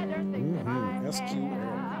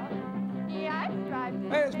 SQL. The ice stripes.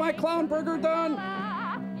 Hey, is my clown burger done?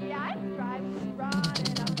 The ice stripes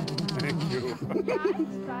running up. Thank you. The ice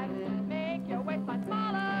stripes make your waistline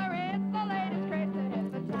smaller. It's the latest craze to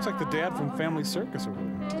hit the town. Looks like the dad from Family Circus over there.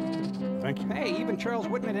 Thank you. Hey, even Charles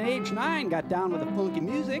Whitman at age 9 got down with the funky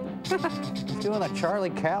music. He's doing a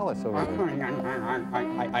Charlie Callis over there.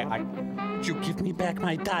 Would you give me back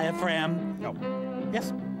my diaphragm? No.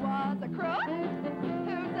 Yes. Was a crook?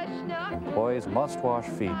 Who's a schnook? Boys must wash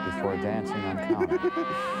feet before dancing on counter.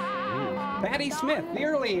 Patti Smith, the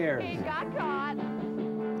early years. He got caught.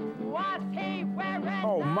 What's he wearing?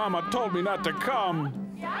 Oh, Mama told me not to come.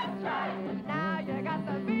 Yes, right. Now you got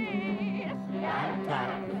the beat. Yes,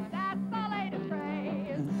 right. That's the latest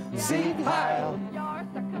craze. Z-Pile. You're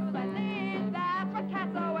so cool and neat. That's what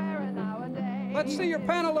cats are wearing nowadays. Let's see your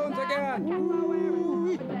pantaloons again.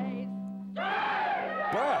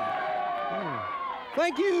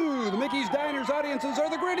 Thank you. The Mickey's Diners audiences are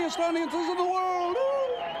the greatest audiences in the world.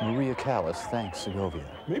 Maria Callas thanks Segovia.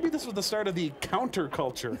 Maybe this was the start of the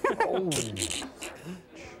counterculture.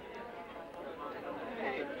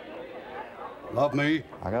 Love me.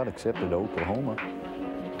 I got accepted to Oklahoma.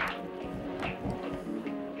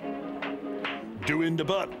 Doing the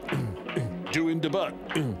butt. Doing the butt.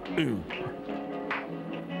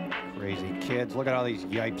 Crazy kids. Look at all these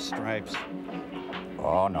yipe stripes.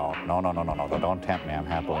 Oh, no. No. Don't tempt me. I'm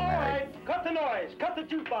happily married. Cut the noise. Cut the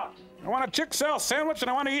jukebox. I want a chick sal sandwich and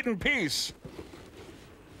I want to eat in peace.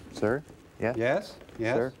 Sir? Yeah? Yes?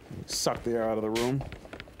 Yes? Sir? Suck the air out of the room.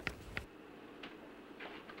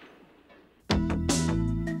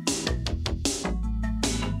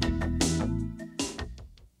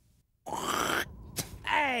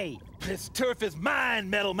 Hey! This turf is mine,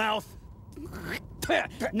 Metal Mouth.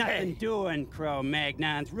 Nothing doing,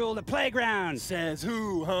 Cro-Magnons. Rule the playground. Says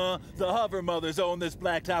who, huh? The Hover Mothers own this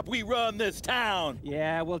blacktop. We run this town.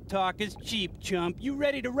 Yeah, well, talk is cheap, chump. You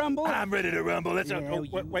ready to rumble? I'm ready to rumble. Let's Yeah,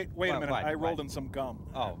 wait a minute. What? I rolled in some gum.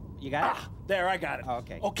 Oh, you got it? There, I got it.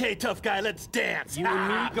 Okay. Okay, tough guy, let's dance. You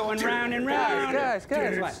and me going round and round. Guys.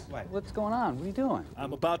 What? What's going on? What are you doing?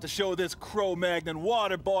 I'm about to show this Cro-Magnon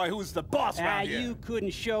water boy who's the boss around here. You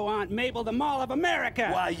couldn't show Aunt Mabel the Mall of America.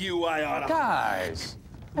 Why, I oughta. Guys,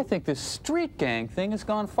 I think this street gang thing has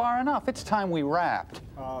gone far enough. It's time we rapped.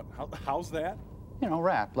 How's that? You know,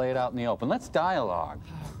 rap, lay it out in the open. Let's dialogue.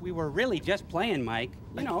 We were really just playing, Mike.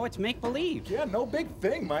 You know, it's make-believe. Yeah, no big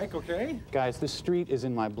thing, Mike, okay? Guys, the street is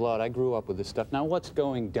in my blood. I grew up with this stuff. Now, what's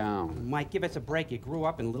going down? Mike, give us a break. You grew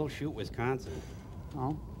up in Little Chute, Wisconsin.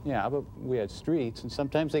 Oh, yeah, but we had streets, and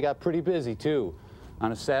sometimes they got pretty busy, too.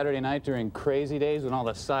 On a Saturday night during crazy days when all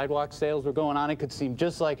the sidewalk sales were going on, it could seem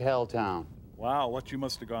just like Helltown. Wow, what you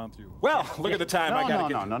must have gone through. Well, look at the time.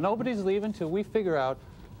 No, nobody's leaving till we figure out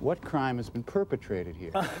what crime has been perpetrated here.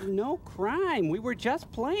 No crime. We were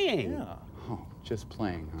just playing. Yeah. Oh, just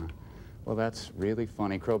playing, huh? Well, that's really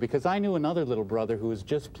funny, Crow, because I knew another little brother who was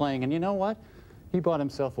just playing, and you know what? He bought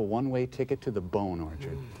himself a one-way ticket to the Bone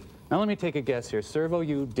Orchard. Now, let me take a guess here. Servo,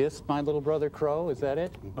 you dissed my little brother Crow, is that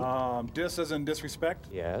it? Diss as in disrespect?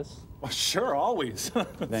 Yes. Well, sure, always.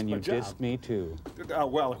 Then you dissed me, too.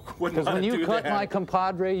 Well, wouldn't Because when you do cut that. my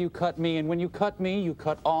compadre, you cut me, and when you cut me, you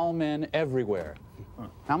cut all men everywhere.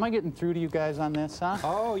 How am I getting through to you guys on this, huh?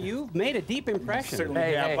 Oh, you've made a deep impression.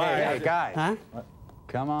 Hey, guys. Huh?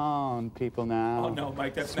 Come on, people now. Oh, no,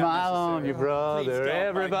 Mike, that's Smile not on your brother, Please don't, Mike.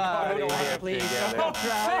 everybody. No, get please. together. Oh,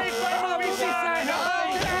 save my movie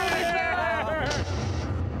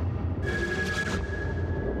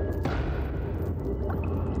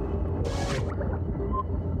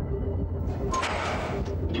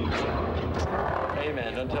Hey,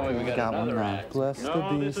 man, don't tell me we got one another right. act. Bless the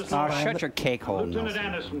No, beast. this is Oh, shut your cake hole, Lieutenant Nelson.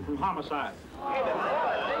 Anderson from Homicide.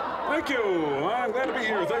 Thank you. I'm glad to be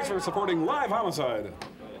here. Thanks for supporting Live Homicide.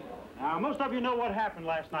 Now, most of you know what happened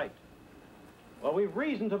last night. Well, we've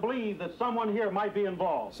reason to believe that someone here might be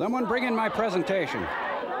involved. Someone bring in my presentation.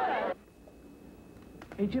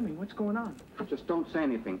 Hey, Jimmy, what's going on? Just don't say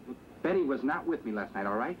anything. Betty was not with me last night,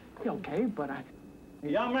 all right? Okay, but I...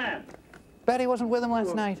 Young man. Betty wasn't with him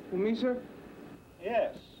last night. Me, sir?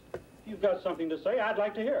 Yes. If you've got something to say, I'd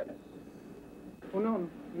like to hear it. Oh, no,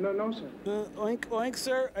 sir. Oink, oink,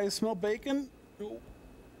 sir. I smell bacon.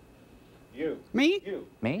 You. Me? You.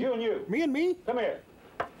 Me? You and you. Me and me? Come here.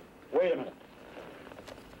 Wait a minute.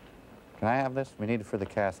 Can I have this? We need it for the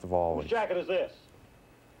cast of Always. Whose jacket is this?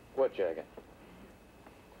 What jacket?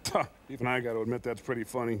 Even I got to admit that's pretty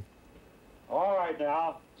funny. All right,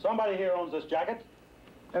 now. Somebody here owns this jacket.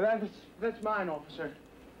 That's mine, officer.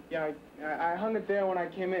 Yeah, I hung it there when I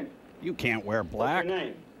came in. You can't wear black. What's your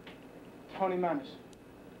name? Tony Manis.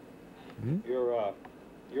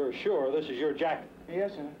 You're sure this is your jacket?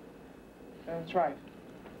 Yes, sir. That's right.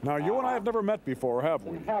 Now, you and I have never met before, have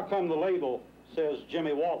we? How come the label says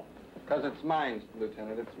Jimmy Walton? Because it's mine,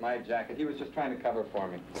 Lieutenant. It's my jacket. He was just trying to cover for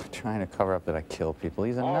me. Trying to cover up that I kill people.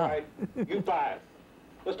 He's a All nut. right, you five.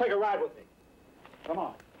 Let's take a ride with me. Come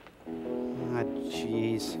on. Ah,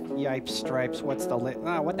 jeez. Yipes stripes. What's the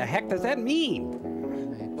what the heck does that mean?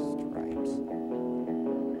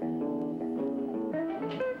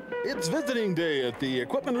 It's visiting day at the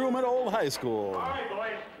equipment room at Old High School. All right,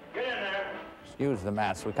 boys. Get in there. Excuse the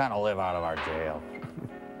mess. We kind of live out of our jail.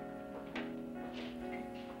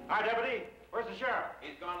 Hi, Deputy. Where's the sheriff?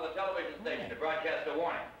 He's gone to the television station to broadcast a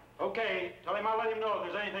warning. Okay, tell him I'll let him know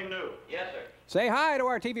if there's anything new. Yes, sir. Say hi to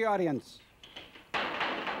our TV audience. All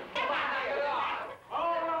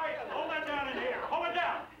right, hold that down in here. Hold it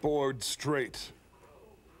down. Board straight.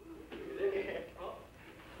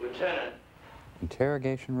 Lieutenant.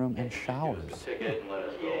 Interrogation room and showers. Ticket and let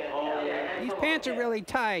us go. These pants are really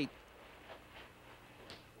tight.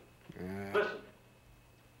 Listen,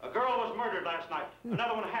 a girl was murdered last night.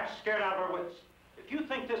 Another one half scared out of her wits. If you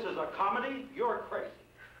think this is a comedy, you're crazy.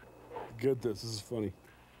 Get this. This is funny.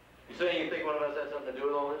 You saying you think one of us has something to do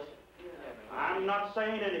with all this? I'm not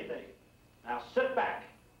saying anything. Now sit back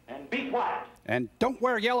and be quiet. And don't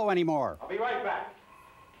wear yellow anymore. I'll be right back.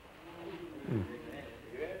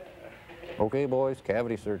 Okay, boys,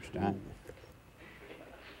 cavity search time.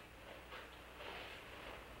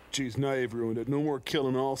 Geez, now you've ruined it. No more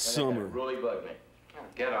killing all summer. That really bugged me. Oh,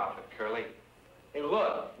 get off it, Curly. Hey,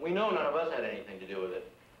 look, we know none of us had anything to do with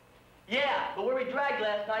it. Yeah, but where we dragged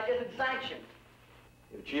last night isn't sanctioned.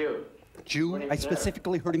 It's you. Jew? I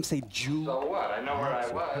specifically heard him say Jew. So what? I know where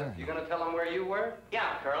I was. You gonna tell him where you were?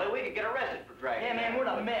 Yeah, Curly, we could get arrested for dragging. Yeah, man, we're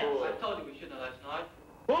a mess. I told you we shouldn't have last night.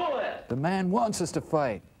 Bullets! The man wants us to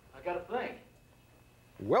fight. I gotta think.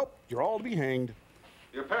 Well, you're all to be hanged.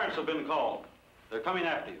 Your parents have been called. They're coming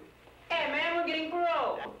after you. Hey, man, we're getting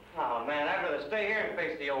parole. Oh, man, I'd rather stay here and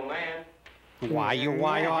face the old man. Why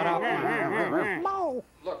oughta?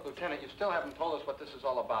 Look, Lieutenant, you still haven't told us what this is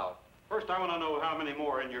all about. First, I want to know how many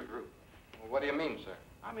more are in your group. Well, what do you mean, sir?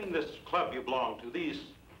 I mean this club you belong to, these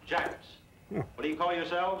jackets. What do you call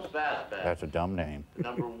yourselves? Fastback. That's a dumb name.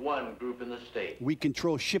 #1 group in the state. We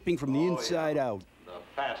control shipping from the inside out.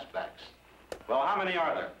 The Fastbacks. Well, how many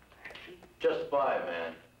are there? Just 5,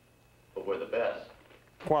 man. But we're the best.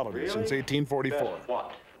 Quality Really? since 1844. Best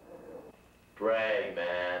what? Drag,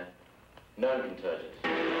 man. None can touch us.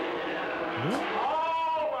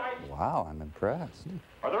 All right. Wow, I'm impressed.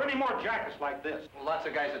 Are there any more jackets like this? Well, lots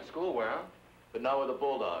of guys at school wear them. But not with a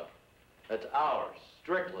bulldog. That's ours,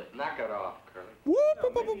 strictly. Knock it off, Curly.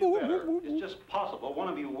 It's just possible one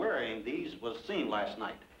of you wearing these was seen last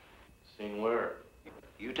night. Seen where?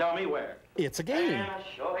 You tell me where. It's a game. Man, I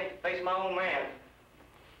sure hate to face my own man.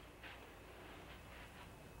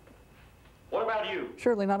 What about you?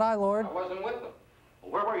 Surely not I, Lord. I wasn't with them.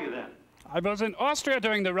 Well, where were you then? I was in Austria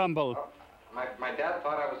during the Rumble. My dad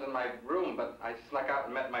thought I was in my room, but I snuck out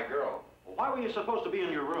and met my girl. Well, why were you supposed to be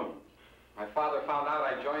in your room? My father found out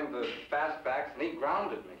I joined the fastbacks, and he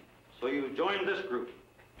grounded me. So you joined this group?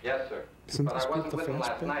 Yes, sir. But I wasn't with him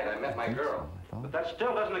last night. I met my girl. But that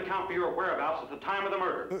still doesn't account for your whereabouts at the time of the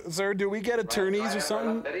murder. Sir, do we get attorneys or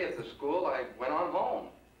something? Betty at the school, I went on home.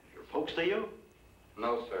 Your folks see you?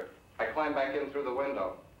 No, sir. I climbed back in through the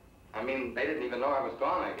window. I mean, they didn't even know I was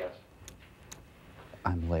gone, I guess.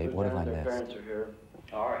 I'm late. What have I missed? Parents are here.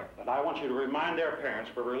 All right, but I want you to remind their parents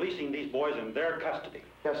we're releasing these boys in their custody.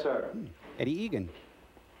 Yes, sir. Eddie Egan.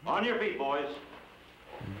 On your feet, boys.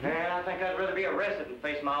 Man, I think I'd rather be arrested than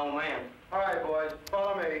face my own man. All right, boys,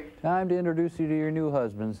 follow me. Time to introduce you to your new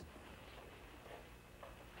husbands.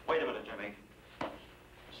 Wait a minute, Jimmy.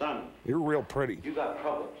 Son. You're real pretty. You got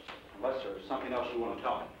troubles, unless there's something else you want to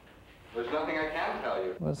tell me. There's nothing I can tell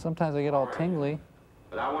you. Well, sometimes I get all tingly.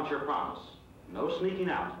 But I want your promise. No sneaking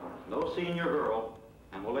out, no seeing your girl,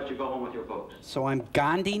 and we'll let you go home with your folks. So I'm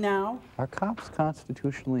Gandhi now? Are cops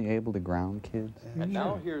constitutionally able to ground kids? And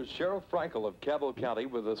now here's Sheriff Frankel of Cabell County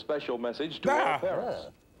with a special message to all parents.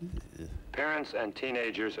 Parents and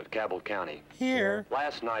teenagers of Cabell County. Here.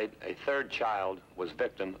 Last night, a third child was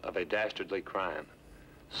victim of a dastardly crime.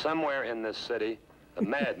 Somewhere in this city, a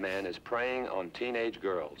madman is preying on teenage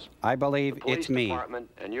girls. I believe it's me. The police department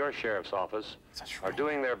and your sheriff's office are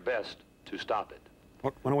doing their best to stop it.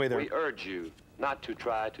 Run away there. We urge you not to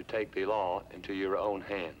try to take the law into your own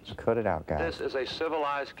hands. Cut it out, guys. This is a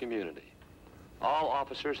civilized community. All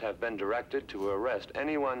officers have been directed to arrest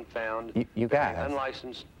anyone found you carrying guys.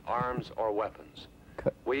 unlicensed arms or weapons.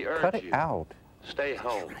 We urge cut it you, out. Stay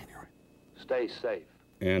home. Stay safe.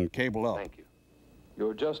 And cable up. Thank you.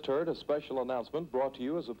 You just heard a special announcement brought to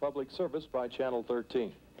you as a public service by Channel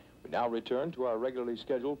 13. We now return to our regularly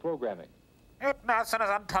scheduled programming. It Nelson is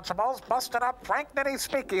Untouchables busted up Frank Nitty's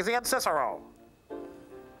Speakeasy in Cicero.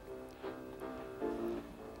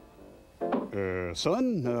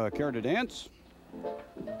 Son, care to dance?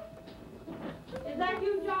 Is that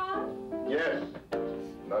you, John? Yes.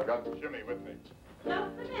 And I've got Jimmy with me. Just a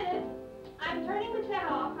minute. I'm turning the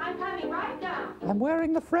chat off. I'm coming right down. I'm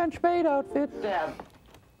wearing the French maid outfit. Dad.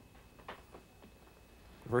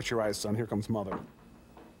 Avert your eyes, son. Here comes Mother.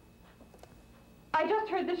 I just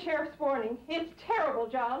heard the sheriff's warning. It's terrible,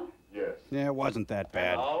 John. Yes. Yeah, it wasn't that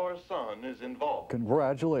bad. Our son is involved.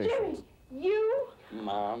 Congratulations. Jimmy, you?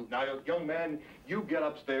 Mom. Now, young man, you get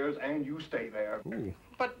upstairs and you stay there. Ooh.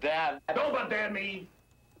 But, Dad... Don't but dad me!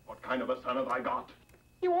 What kind of a son have I got?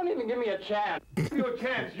 You won't even give me a chance. Your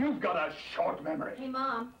chance, you've got a short memory. Hey,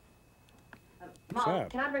 Mom. What's Mom, that?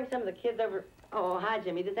 can I bring some of the kids over? Oh, hi,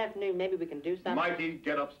 Jimmy. This afternoon, maybe we can do something. Mikey,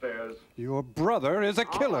 get upstairs. Your brother is a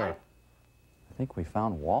killer. I think we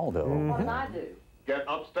found Waldo. What did I do? Get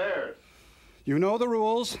upstairs. You know the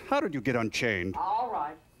rules. How did you get unchained? All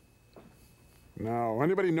right. Now,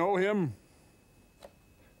 anybody know him?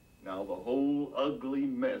 Now the whole ugly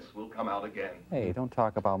mess will come out again. Hey, don't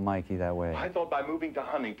talk about Mikey that way. I thought by moving to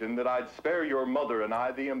Huntington that I'd spare your mother and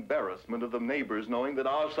I the embarrassment of the neighbors knowing that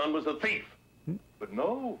our son was a thief. But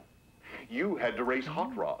no, you had to race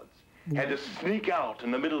hot rods, had to sneak out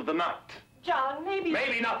in the middle of the night. John, maybe...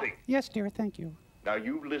 Maybe nothing. Yes, dear, thank you. Now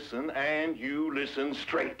you listen, and you listen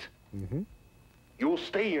straight. You'll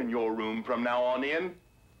stay in your room from now on in.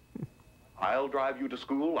 I'll drive you to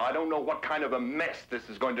school. I don't know what kind of a mess this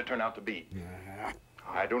is going to turn out to be.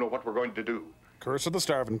 I don't know what we're going to do. Curse of the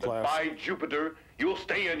starving class. By Jupiter, you'll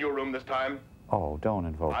stay in your room this time. Oh, don't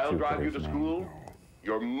invoke I'll drive you Jupiter's to name. school.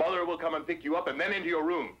 Your mother will come and pick you up, and then into your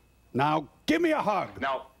room. Now, give me a hug.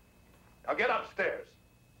 Now get upstairs.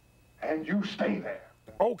 And you stay there.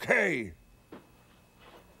 Okay.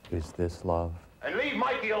 Is this love? And leave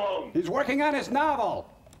Mikey alone. He's working on his novel.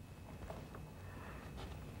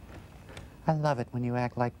 I love it when you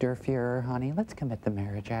act like Der Fuhrer, honey. Let's commit the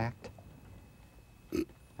marriage act.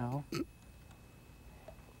 No?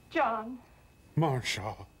 John,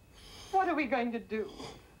 Marcia. what are we going to do?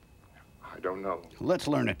 I don't know. Let's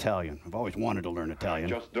learn Italian. I've always wanted to learn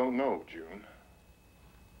Italian. I just don't know,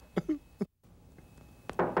 June.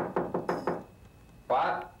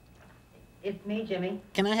 What? It's me, Jimmy.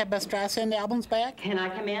 Can I have Best Streisand albums back? Can I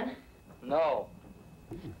come in? No.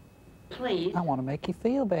 Please. I want to make you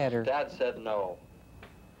feel better. Dad said no.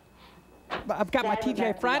 But I've got my Dad went TGI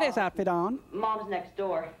back to Fridays Mom. outfit on. Mom's next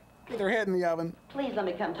door. Get her head in the oven. Please let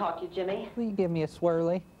me come talk to you, Jimmy. Will you give me a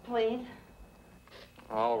swirly? Please.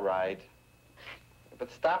 All right. But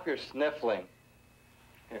stop your sniffling.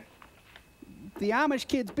 Here. The Amish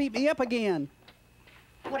kids beat me up again.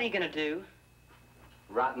 What are you gonna do?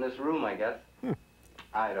 Rot in this room, I guess.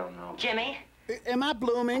 I don't know. Jimmy? Am I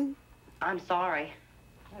blooming? I'm sorry.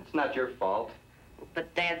 It's not your fault.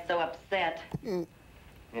 But Dad's so upset.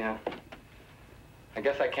 Yeah. I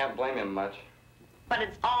guess I can't blame him much. But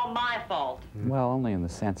it's all my fault. Well, only in the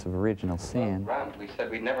sense of original sin. Ron, we said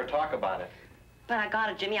we'd never talk about it. But I got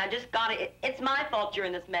it, Jimmy. I just got it. It's my fault you're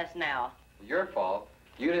in this mess now. Your fault.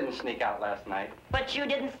 You didn't sneak out last night. But you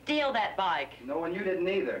didn't steal that bike. No, and you didn't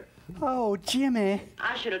either. Oh, Jimmy.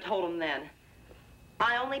 I should have told him then.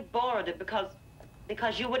 I only borrowed it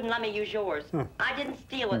because you wouldn't let me use yours. I didn't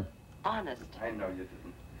steal it. Honest. I know you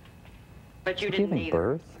didn't. But you didn't Giving either.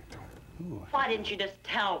 birth? Why didn't you just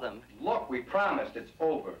tell them? Look, we promised. It's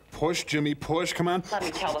over. Push, Jimmy, push. Come on. Let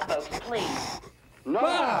me tell the folks, please.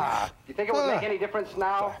 No! You think it would make any difference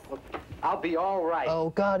now? I'll be all right.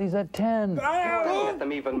 Oh, God, he's at 10. Get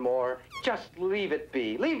them even more. Just leave it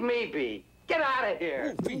be. Leave me be. Get out of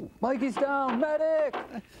here. Mikey's down. Medic!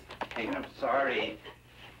 Hey, I'm sorry.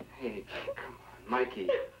 Hey, come on, Mikey.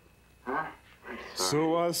 Huh? I'm sorry.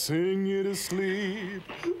 So I sing you to sleep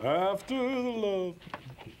after the love.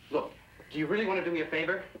 Look, do you really want to do me a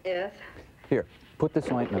favor? Yes. Here, put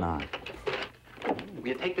this ointment on. Will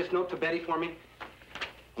you take this note to Betty for me?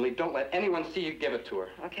 Only don't let anyone see you give it to her.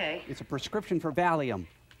 Okay. It's a prescription for Valium.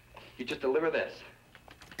 You just deliver this.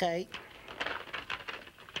 Okay.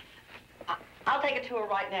 I'll take it to her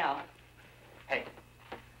right now. Hey,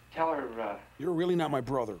 tell her, You're really not my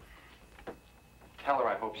brother. tell her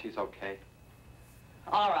I hope she's okay.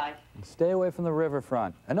 All right. And stay away from the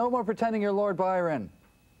riverfront. And no more pretending you're Lord Byron.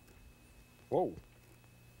 Whoa.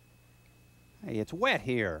 Hey, it's wet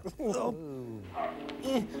here.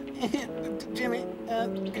 Jimmy,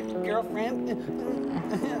 girlfriend.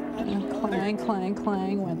 Clang, clang,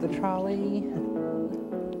 clang went the trolley.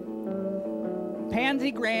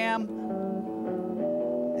 Pansy Graham.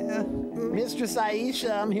 Mistress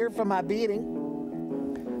Aisha, I'm here for my beating.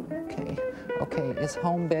 Okay, is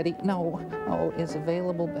home Betty? No. Oh, is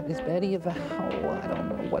available, but is Betty available? Oh, I don't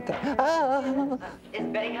know what the... Ah! Is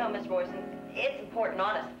Betty home, Miss Royson? It's important,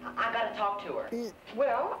 honest. I gotta talk to her.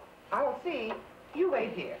 Well, I'll see. You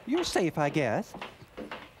wait here. You're safe, I guess.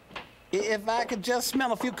 If I could just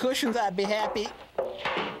smell a few cushions, I'd be happy.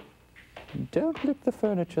 Don't lick the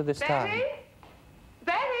furniture this time. Betty?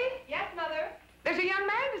 Betty? Yes, Mother? There's a young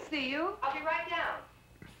man to see you. I'll be right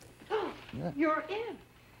down. You're in.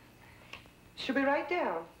 She'll be right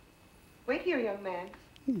down. Wait here, young man.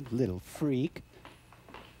 You little freak.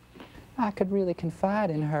 I could really confide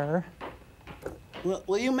in her.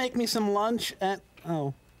 Will you make me some lunch at...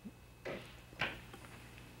 Oh.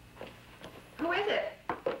 Who is it?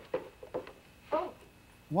 Oh,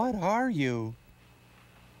 What are you?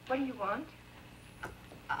 what do you want?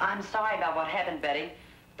 I'm sorry about what happened, Betty.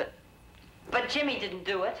 But Jimmy didn't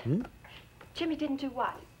do it. Jimmy didn't do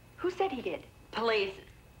what? Who said he did? Police.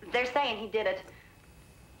 They're saying he did it.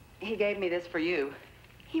 He gave me this for you.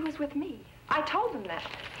 He was with me. I told him that.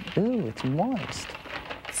 Ooh, it's moist.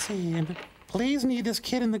 Sam, please knee this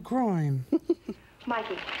kid in the groin.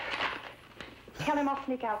 Mikey, tell him I'll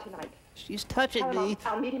sneak out tonight. She's touching Tell him me.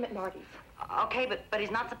 I'll meet him at Marty's. Okay, but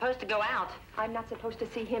he's not supposed to go out. I'm not supposed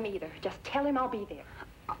to see him either. Just tell him I'll be there.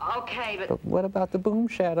 Okay, but But what about the boom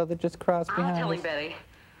shadow that just crossed behind I'll tell us? him, Betty.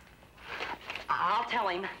 I'll tell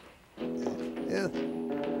him.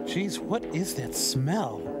 Jeez, what is that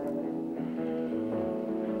smell?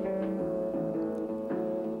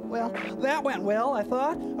 Well, that went well, I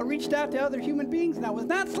thought. I reached out to other human beings and I was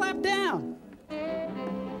not slapped down.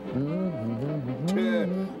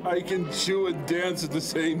 I can chew and dance at the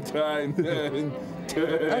same time.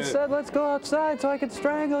 I said let's go outside so I could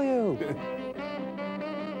strangle you.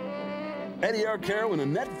 Eddie Arcaro and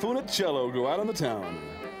Annette Funicello go out on the town.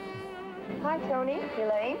 Hi, Tony.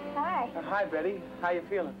 Elaine. Hi. Hi, Betty. How you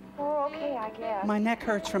feeling? Oh, okay, I guess. My neck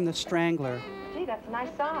hurts from the Strangler. Gee, that's a nice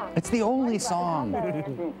song. It's the only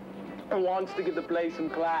song. Who wants to get the place in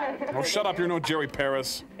class? Oh, shut up. You're no Jerry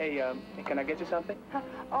Paris. Hey, can I get you something?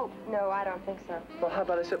 Oh, no, I don't think so. Well, how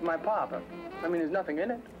about a sip of my pop? I mean, there's nothing in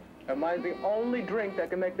it. Mine's the only drink that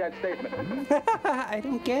can make that statement. I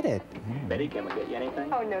don't get it. Betty, can we get you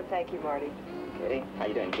anything? Oh, no, thank you, Marty. Okay. How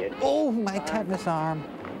you doing, kid? Oh, my tetanus arm.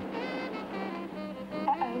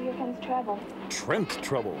 Uh-oh, here comes trouble. Trent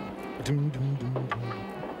Trouble.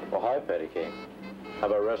 Well, hi, Betty King. How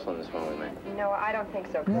about wrestling this one with me? No, I don't think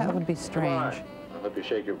so. That would be strange. I hope you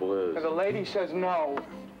shake your blues. The lady says no.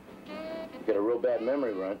 You got a real bad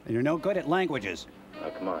memory, Ron. And you're no good at languages. Now,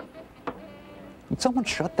 come on. Would someone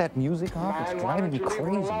shut that music off? Man, It's why driving me don't you leave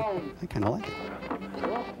it crazy. alone? I kind of like it.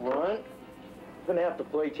 Look, Ron, I'm gonna have to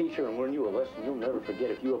play teacher and learn you a lesson you'll never forget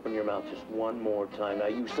if you open your mouth just one more time. Now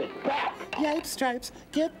you sit back. Yipe, Stripes,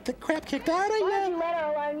 get the crap kicked out of you. Why don't you let her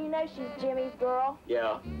alone? You know she's Jimmy's girl.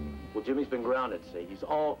 Yeah. Well, Jimmy's been grounded, see. He's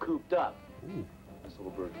all cooped up. This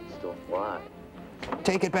little bird can still fly.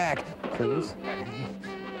 Take it back, please.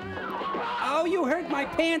 Oh, you hurt my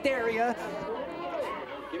pant area.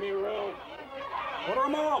 Give me room. Order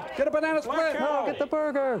them all. Get a banana split. No, get the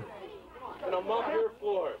burger. And I'll mop your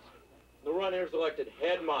floors. The runner's elected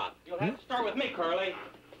head mop. You'll have to start with me, Curly.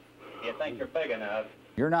 You think you're big enough?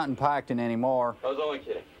 You're not in Piketon anymore. I was only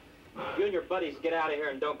kidding. You and your buddies get out of here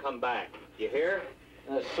and don't come back. You hear?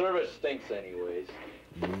 The service stinks anyways.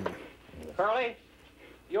 Curly,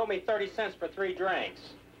 you owe me 30 cents for 3 drinks.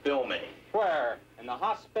 Bill me. Where? In the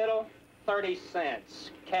hospital? 30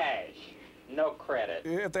 cents. Cash. No credit.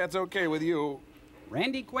 If that's okay with you.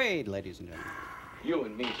 Randy Quaid, ladies and gentlemen. You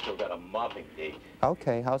and me still got a mopping date.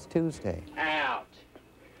 Okay, how's Tuesday? Out.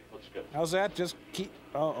 Looks good. How's that? Just keep...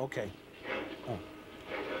 Oh, okay. Oh.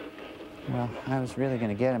 Well, I was really going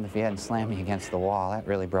to get him if he hadn't slammed me against the wall. That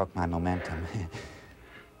really broke my momentum.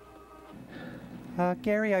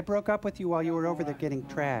 Gary, I broke up with you while you were over there getting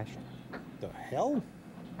trashed. The hell?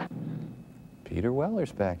 Peter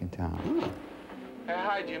Weller's back in town. Hey,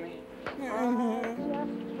 hi, Jimmy.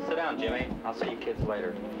 Sit down, Jimmy. I'll see you kids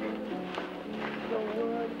later.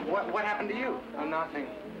 What happened to you? Oh, nothing.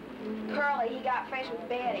 Curly, he got fresh with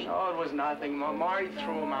Betty. Oh, it was nothing. Marty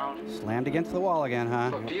threw him out. Slammed against the wall again, huh?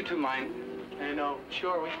 Look, do you two mind? I know.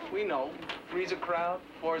 Sure, we know. Three's a crowd,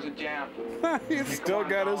 four's a jam. He's still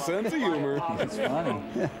got a sense of humor. It's funny.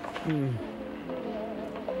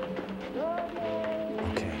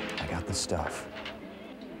 Okay, I got the stuff.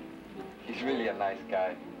 He's really a nice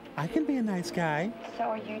guy. I can be a nice guy. So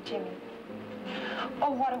are you, Jimmy.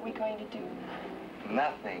 Oh, what are we going to do?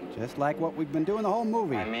 Nothing. Just like what we've been doing the whole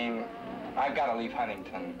movie. I mean, I've got to leave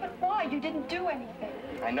Huntington. But why? You didn't do anything.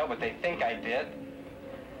 I know, but they think I did.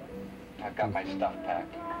 I've got my stuff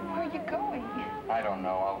packed. Where are you going? I don't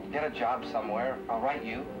know. I'll get a job somewhere. I'll write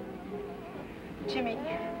you. Jimmy,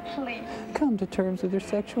 please. Come to terms with your You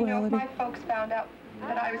know, sexuality. if my folks found out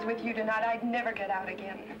that I was with you tonight, I'd never get out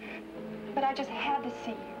again. But I just had to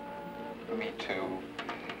see you. Me too.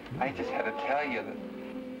 I just had to tell you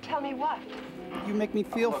that... Tell me what? You make me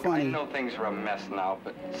feel Look, funny. I know things are a mess now,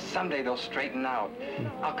 but someday they'll straighten out.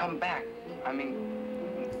 I'll come back. I mean,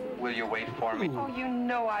 will you wait for me? Oh, you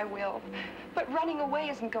know I will. But running away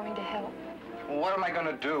isn't going to help. What am I going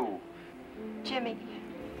to do? Jimmy,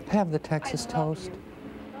 Have the Texas I love toast.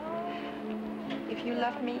 if you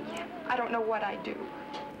love me, I don't know what I'd do.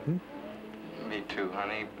 Me too,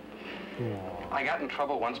 honey. I got in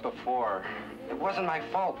trouble once before. It wasn't my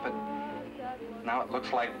fault, but now it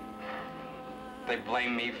looks like they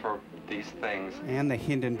blame me for these things. And the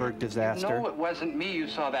Hindenburg disaster. No, it wasn't me you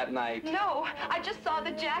saw that night. No, I just saw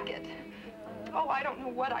the jacket. Oh, I don't know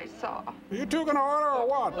what I saw. You two gonna order or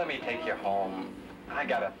what? Let me take you home. I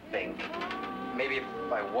gotta think. Maybe if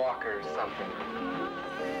I walk or something.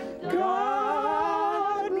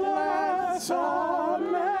 God bless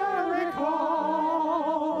America.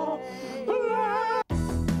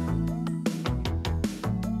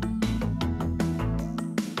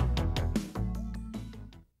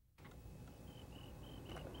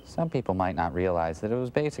 Some people might not realize that it was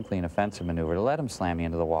basically an offensive maneuver to let him slam me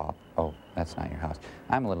into the wall. Oh, that's not your house.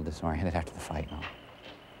 I'm a little disoriented after the fight.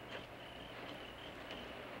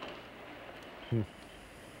 No.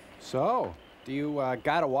 So, do you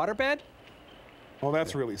got a waterbed? Well,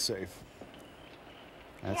 that's really safe.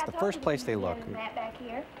 That's the first place they look. Matt back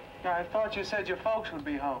here. Yeah, I thought you said your folks would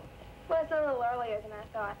be home. Well, it's a little earlier than I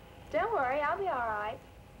thought. Don't worry, I'll be all right.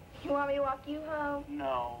 You want me to walk you home?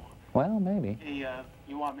 No. Well, maybe. Hey,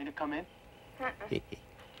 you want me to come in?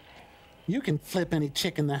 You can flip any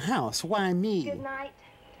chick in the house. Why me? Good night,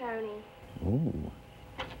 Tony. Ooh.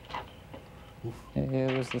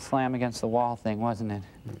 It was the slam against the wall thing, wasn't it?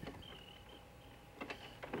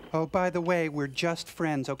 Oh, by the way, we're just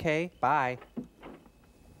friends, okay? Bye.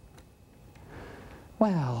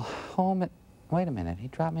 Well, home at... Wait a minute, he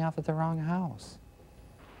dropped me off at the wrong house.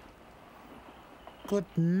 Good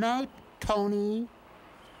night, Tony.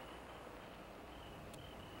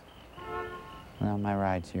 Well, my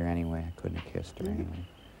ride's here anyway. I couldn't have kissed her anyway.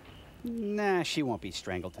 Nah, she won't be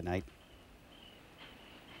strangled tonight.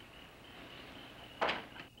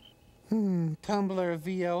 Tumbler of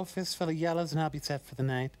VO, fistful of yellows, and I'll be set for the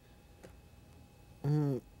night.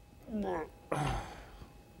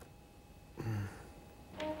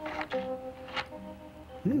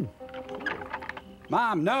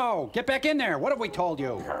 Mom, no! Get back in there! What have we told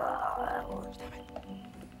you? Stop it.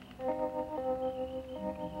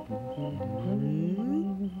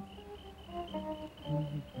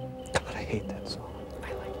 God, I hate that song.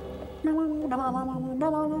 I like it.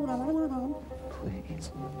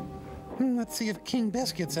 Please. Let's see if King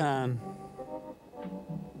Biscuit's on.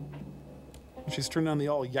 She's turned on the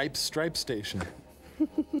all Yipes Stripe station.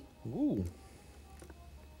 Ooh.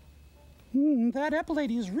 That apple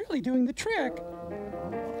lady is really doing the trick.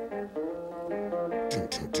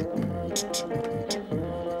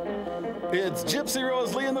 It's Gypsy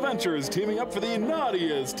Rose Lee and the Ventures teaming up for the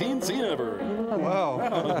naughtiest teen scene ever. Wow.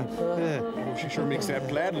 Oh, she sure makes that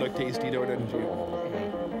plaid look tasty, though, doesn't she?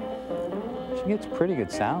 She gets pretty good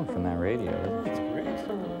sound from that radio. It's great.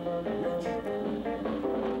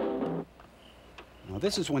 Now,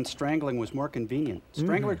 this is when strangling was more convenient.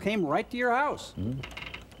 Strangler came right to your house.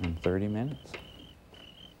 In 30 minutes.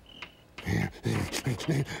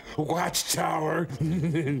 Watchtower.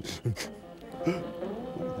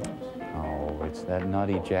 Oh, it's that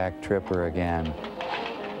nutty Jack Tripper again.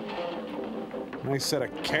 Nice set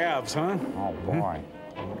of calves, huh? Oh, boy.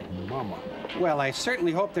 Mama. Well, I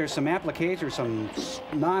certainly hope there's some appliques or some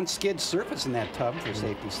non-skid surface in that tub for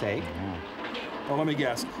safety's sake. Well, let me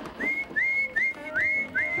guess.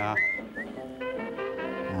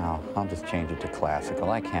 No, I'll just change it to classical.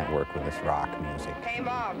 I can't work with this rock music. Hey,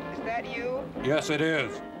 Mom, is that you? Yes, it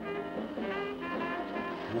is.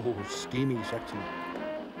 Oh, steamy, sexy.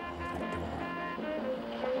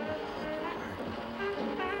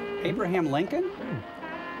 Abraham Lincoln?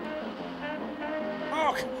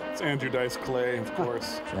 Oh, it's Andrew Dice Clay, of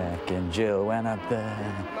course. Jack and Jill went up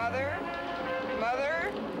there. Mother?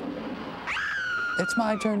 Mother? It's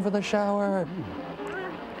my turn for the shower.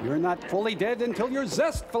 You're not fully dead until you're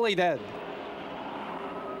zestfully dead.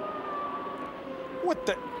 What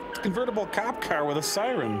the? It's a convertible cop car with a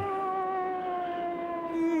siren.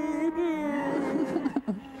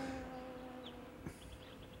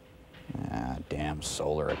 Damn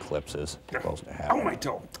solar eclipses. Supposed to happen. Oh, my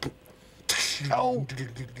toe. Oh!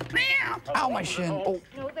 Ow, my shin. Oh.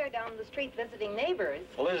 No, they're down the street visiting neighbors.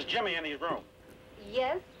 Well, there's Jimmy in his room.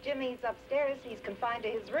 Yes, Jimmy's upstairs. He's confined to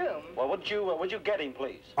his room. Well, would you get him,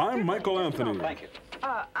 please? I'm Michael Anthony. Thank you.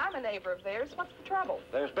 I'm a neighbor of theirs. What's the trouble?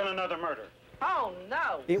 There's been another murder. Oh,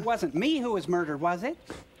 no. It wasn't me who was murdered, was it?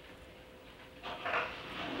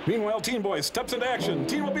 Meanwhile, Teen Boy steps into action.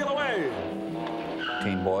 T-Mobile away.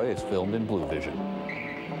 Teen Boy is filmed in Blue Vision.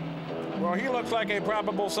 Well, he looks like a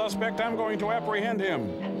probable suspect. I'm going to apprehend him.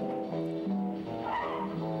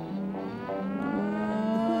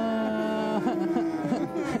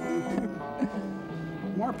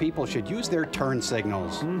 More people should use their turn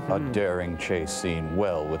signals. A daring chase scene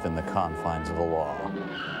well within the confines of the law.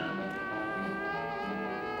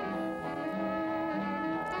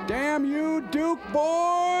 Damn you, Duke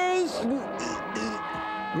boys!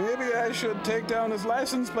 Maybe I should take down his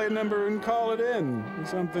license plate number and call it in or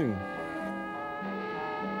something.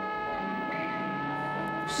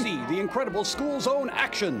 See the incredible school zone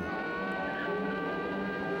action.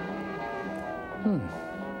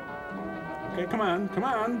 Okay, come on, come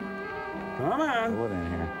on. Come on. Put it in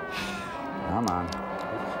here. Come on.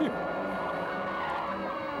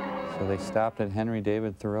 So they stopped at Henry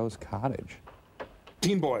David Thoreau's cottage.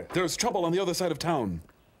 Teen Boy, there's trouble on the other side of town.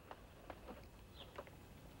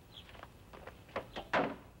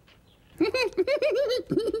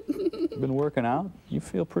 Been working out? You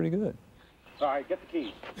feel pretty good. All right, get the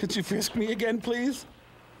keys. Could you frisk me again, please?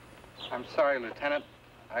 I'm sorry, Lieutenant.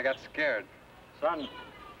 I got scared. Son,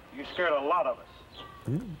 you scared a lot of us.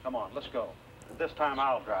 Come on, let's go. This time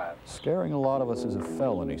I'll drive. Scaring a lot of us is a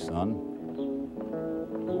felony, son.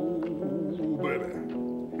 Ooh, baby.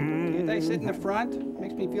 Can't I sit in the front?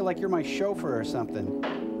 Makes me feel like you're my chauffeur or something.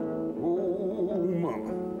 Ooh,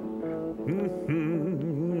 mama.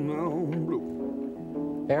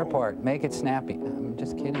 Airport, make it snappy. I'm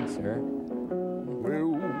just kidding, sir.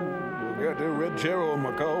 Well, I got that red chair on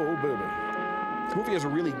my car, baby. This movie has a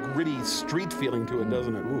really gritty street feeling to it,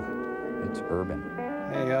 doesn't it? Ooh. It's urban.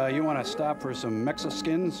 Hey, you want to stop for some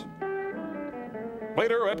Mexiskins?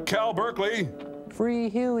 Later at Cal Berkeley. Free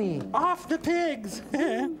Huey. Off the pigs.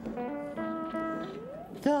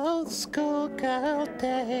 Those schoolgirl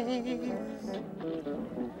days.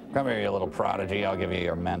 Come here, you little prodigy. I'll give you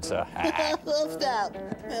your Mensa. Stop.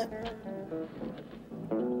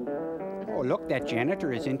 Oh, look, that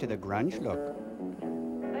janitor is into the grunge look.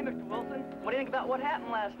 Hey, Mr. Wilson, what do you think about what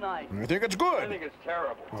happened last night? I think it's good. I think it's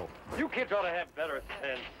terrible. Oh. You kids ought to have better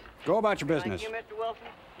sense. Go about your business. Thank you, Mr. Wilson.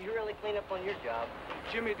 You really clean up on your job.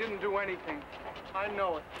 Jimmy didn't do anything. I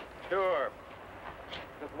know it. Sure.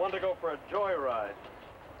 Just want to go for a joyride.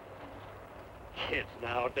 Kids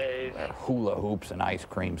nowadays. They're hula hoops and ice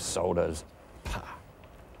cream sodas.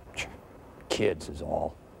 Kids is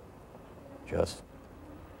all. Just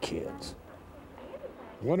kids.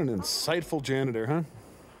 What an insightful janitor, huh?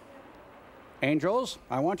 Angels,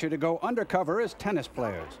 I want you to go undercover as tennis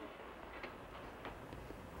players.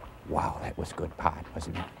 Wow, that was good pot,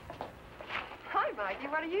 wasn't it? Hi, Mikey.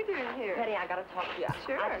 What are you doing here? Betty, I gotta talk to you.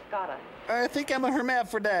 Sure. I just gotta. I think I'm a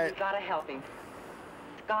hermaphrodite. You gotta help him.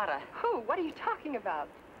 Gotta. Who? What are you talking about?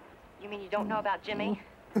 You mean you don't know about Jimmy?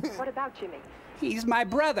 What about Jimmy? He's my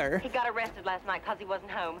brother. He got arrested last night because he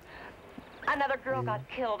wasn't home. Another girl got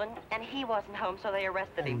killed, and he wasn't home, so they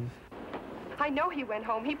arrested him. I know he went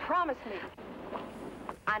home. He promised me.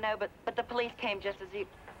 I know, but the police came just as he...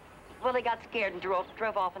 Well, he got scared and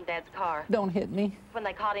drove off in Dad's car. Don't hit me. When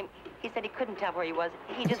they caught him, he said he couldn't tell where he was.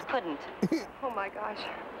 He just couldn't. Oh, my gosh.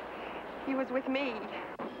 He was with me.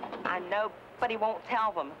 I know, but he won't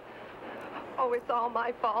tell them. Oh, it's all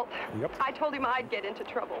my fault. Yep. I told him I'd get into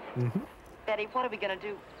trouble. Betty, what are we going to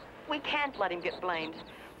do? We can't let him get blamed.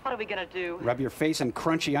 What are we going to do? Rub your face in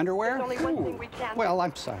crunchy underwear? There's only one thing we can do. Well,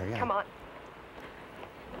 I'm sorry. Come on.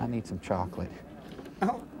 I need some chocolate.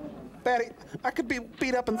 Oh, Betty, I could be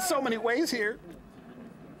beat up in so many ways here.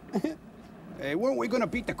 Hey, weren't we going to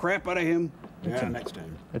beat the crap out of him? Yeah, next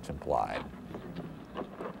time. It's implied.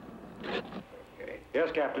 Yes,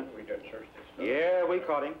 Captain. Yeah, we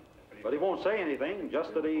caught him. But he won't say anything,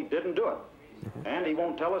 just that he didn't do it. And he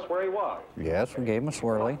won't tell us where he was. Yes, we gave him a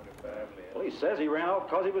swirly. Well, he says he ran off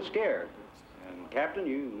because he was scared. And, Captain,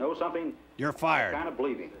 you know something? You're fired. I kind of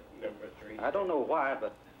believe him. I don't know why,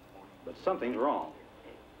 but something's wrong.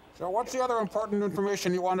 So what's the other important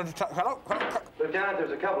information you wanted to tell? Hello? Lieutenant,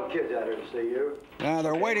 there's a couple of kids out here to see you.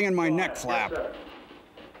 They're waiting in my neck flap. Yes, sir.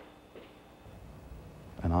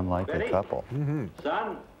 An unlikely Betty? couple.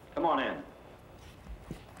 Son, come on in.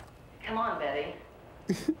 Come on, Betty.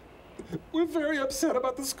 We're very upset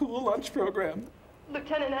about the school lunch program.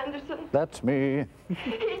 Lieutenant Anderson. That's me.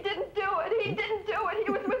 He didn't do it. He didn't do it.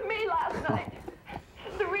 He was with me last night.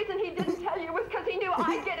 The reason he didn't tell you was because he knew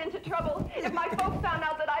I'd get into trouble if my folks found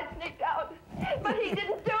out that I'd sneaked out. But he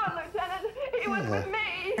didn't do it, Lieutenant. He was with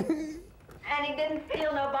me. And he didn't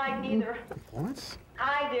steal no bike either. What?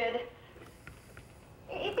 I did.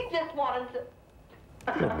 He just wanted to...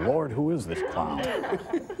 Good Lord, who is this clown?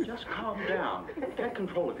 Just calm down. Get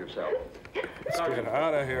control of yourself. Let's get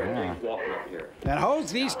out of here. Yeah. Walk up here. And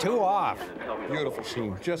hose these two off. Beautiful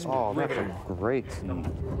scene. Just Oh, that's riveting. a great scene.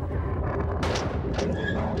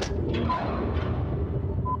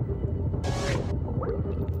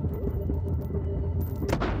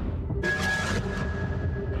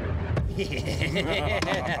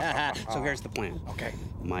 So here's the plan. Okay.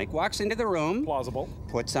 Mike walks into the room. Plausible.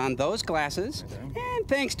 Puts on those glasses. And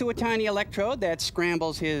thanks to a tiny electrode that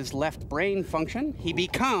scrambles his left brain function, he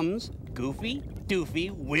becomes Goofy,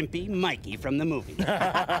 Doofy, Wimpy Mikey from the movie. God,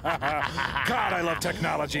 I love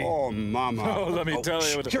technology. Oh, mama. Oh, let me tell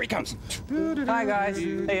you. Here he comes. Hi, guys.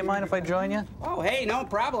 Hey, you mind if I join you? Oh, hey, no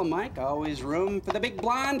problem, Mike. Always room for the big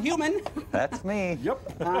blonde human. That's me.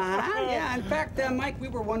 Yep. Yeah, in fact, Mike, we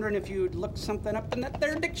were wondering if you'd look something up in that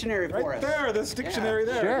there dictionary for Right us. there, this dictionary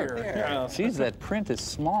there. Sure. Here. Yeah. Geez, that print is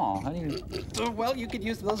small. How do you... Well, you could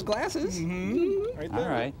use those glasses. Right there. All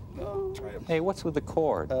right. Hey, what's with the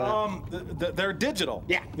cord? They're digital.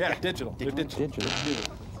 Yeah. Yeah, digital. They're digital. Digital.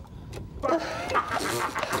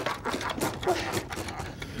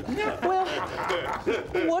 Well,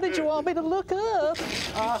 what did you want me to look up?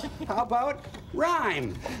 How about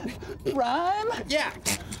rhyme? Rhyme? Yeah.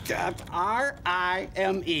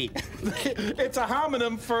 R-I-M-E. It's a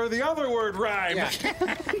homonym for the other word rhyme. Yeah.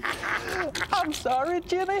 I'm sorry,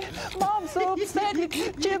 Jimmy. Mom's so upset.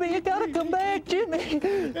 Jimmy, you gotta come back, Jimmy.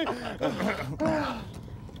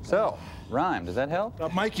 So, rhyme, does that help?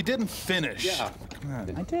 Mike, you didn't finish. Yeah. Come on.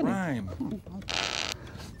 I didn't. Rhyme.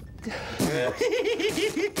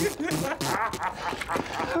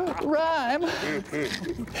 Rhyme.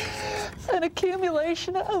 An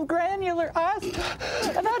accumulation of granular ice.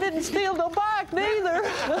 And I didn't steal no bike neither.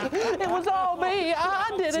 It was all me.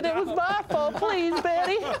 I did it. It was my fault. Please,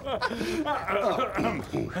 Betty.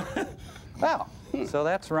 Well, so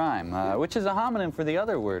that's rhyme, which is a homonym for the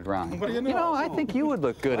other word rhyme. What do you know? I think you would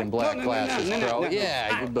look good in black glasses, bro.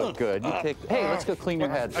 Yeah, you'd look good. You take. Hey, let's go clean your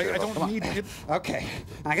head. I Come don't on. need it. Okay,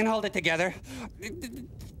 I can hold it together.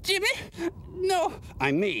 Jimmy? No,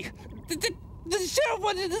 I'm me. The sheriff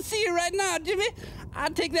wanted to see you right now, Jimmy. I'll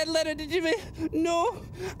take that letter to Jimmy. No,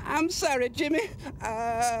 I'm sorry, Jimmy.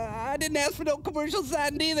 I didn't ask for no commercial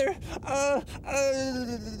sign either.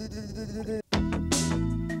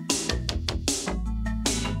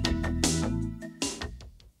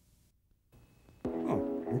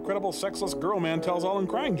 incredible sexless girl man tells all in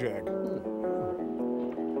Crying Jack.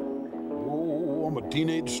 Oh, I'm a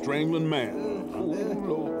teenage strangling man. Oh,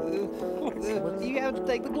 Lord. You have to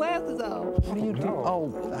take the glasses off. What are you doing?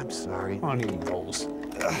 Oh, I'm sorry. Honey rolls.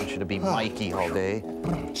 I want you to be Mikey all day.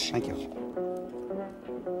 Thank you.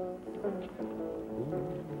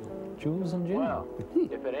 Jules and Jim. Well,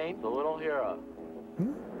 if it ain't the little hero.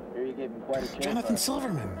 Here you gave him quite a chance. Jonathan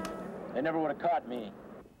Silverman. They never would have caught me.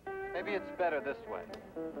 Maybe it's better this way.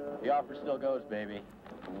 The offer still goes, baby.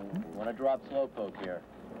 Want to drop slowpoke here.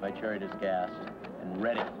 My chariot is gassed and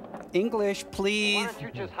ready. English, please. Why don't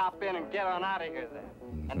you just hop in and get on out of here then?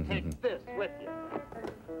 And take this with you.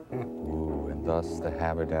 Ooh, and thus the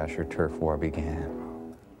haberdasher turf war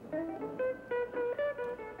began.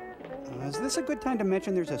 Is this a good time to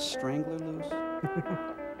mention there's a strangler loose?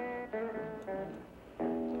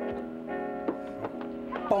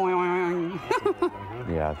 Boing.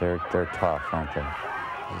 Yeah, they're tough, aren't they?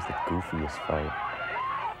 This is the goofiest fight.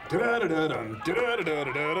 Da-da-da-dun,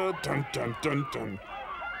 da-da-da-da-da-da, dun, dun, dun, dun.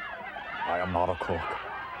 I am not a cook.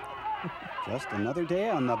 Just another day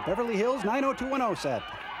on the Beverly Hills 90210 set.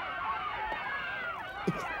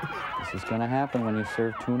 This is gonna happen when you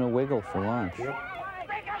serve tuna wiggle for lunch. Yep.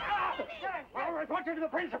 I'll report you to the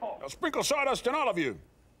principal. I'll sprinkle sawdust on all of you.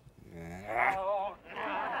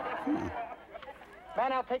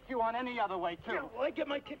 Man, I'll take you on any other way, too. Yeah, well, I get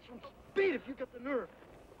my kicks from speed if you got the nerve.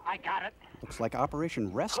 I got it. Looks like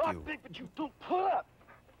Operation Rescue. Talk big, but you don't pull up.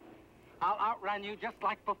 I'll outrun you just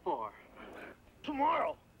like before.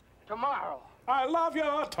 Tomorrow. Tomorrow. I love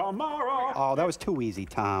you tomorrow. Oh, that was too easy,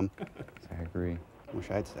 Tom. I agree. Wish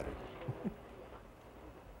I'd said it.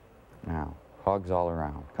 Now, hugs all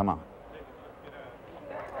around. Come on.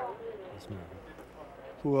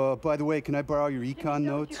 By the way, can I borrow your econ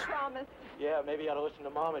notes? You promised. Yeah, maybe you ought to listen to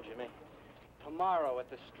Mama, Jimmy. Tomorrow at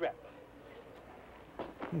the strip.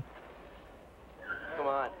 Come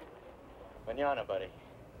on. Manana, buddy.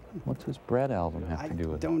 What's this Bread album have to do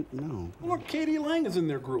with it? I don't know. Look, Katie Lang is in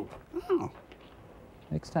their group. Oh.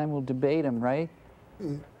 Next time we'll debate him, right?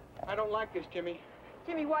 I don't like this, Jimmy.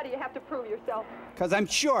 Jimmy, why do you have to prove yourself? Because I'm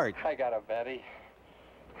short. I got a Betty.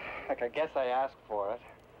 Like, I guess I asked for it.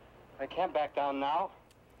 I can't back down now.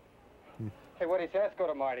 Hey, what do you say? Let's go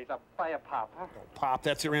to Marty's. I'll buy a pop, huh? Pop,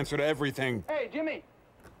 that's your answer to everything. Hey, Jimmy.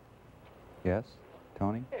 Yes,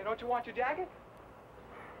 Tony? Hey, don't you want your jacket?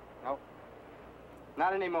 No.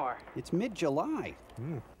 Not anymore. It's mid-July.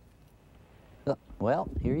 Well,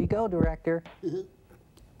 here you go, director.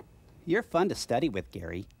 You're fun to study with,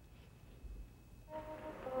 Gary.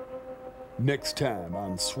 Next time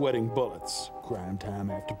on Sweating Bullets, crime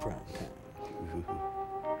time after prime time.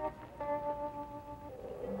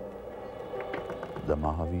 The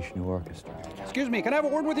Mahavishnu Orchestra. Excuse me, can I have a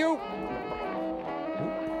word with you?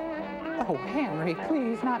 Oh, Henry,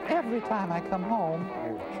 please, not every time I come home.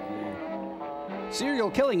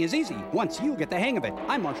 Serial killing is easy once you get the hang of it.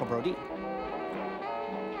 I'm Marshall Brody.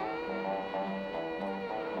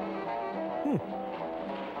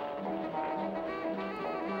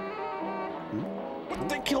 But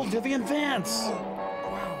they killed Vivian Vance.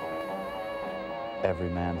 Every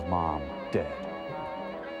man's mom dead.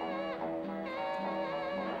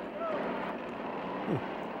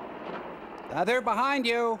 They're behind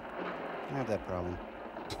you. I have that problem.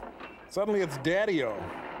 Suddenly it's Daddy-O.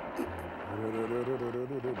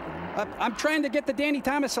 I'm trying to get the Danny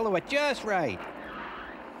Thomas silhouette just right.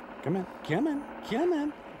 Come on, come on, come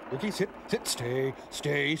on. Okay, sit, stay,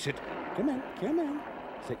 sit. Come on.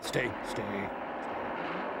 Stay.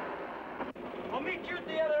 I'll meet you at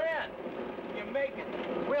the other end. You make it.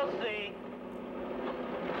 We'll see.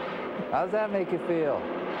 How's that make you feel?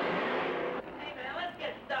 Hey, man, let's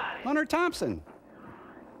get started. Hunter Thompson.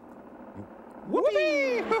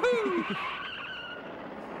 Whoopee!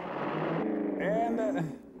 And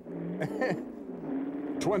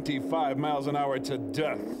 25 miles an hour to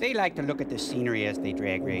death. They like to look at the scenery as they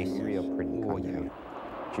drag race. Real pretty country.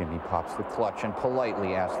 Jimmy pops the clutch and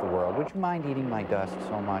politely asks the world, would you mind eating my dust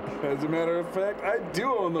so much? As a matter of fact, I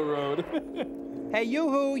do own the road. Hey,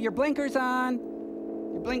 yoo-hoo, your blinker's on.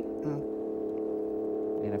 Your blink... Oh.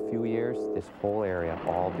 In a few years, this whole area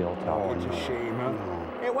all built up. Oh, it's a shame, huh?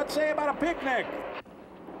 Hey, what's say about a picnic?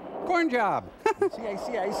 Corn job. I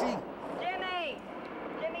see.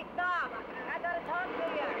 Jimmy, stop. I gotta talk to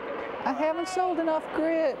you. I haven't sold enough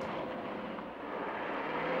grit.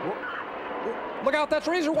 Look out, that's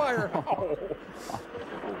razor wire.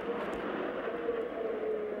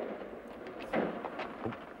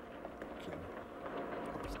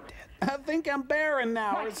 I think I'm barren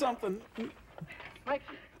now or something. Mike,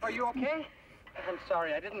 are you okay? I'm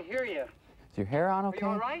sorry, I didn't hear you. Is your hair on okay? Are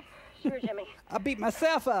you all right? Sure, Jimmy. I beat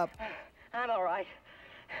myself up. I'm all right.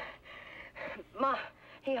 Ma,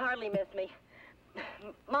 he hardly missed me.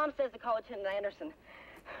 Mom says to call Lieutenant Anderson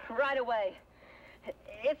right away.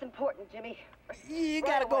 It's important, Jimmy. You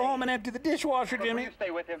gotta go home and empty the dishwasher, Jimmy. You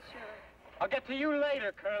stay with him. Sure. I'll get to you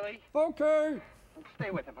later, Curly. Okay.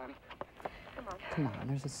 Stay with him, honey. Come on. Come on,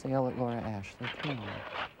 there's a sale at Laura Ashley. Come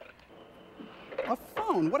on. A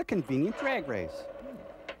phone. What a convenient drag race.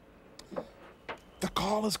 The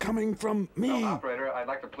call is coming from me. Operator, I'd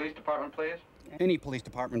like the police department, please. Any police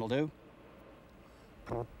department will do.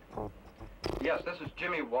 Yes, this is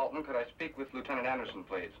Jimmy Walton. Could I speak with Lieutenant Anderson,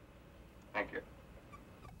 please? Thank you.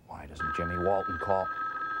 Why doesn't Jimmy Walton call?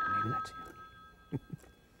 Maybe that's him.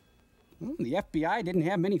 Well, the FBI didn't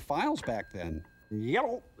have many files back then.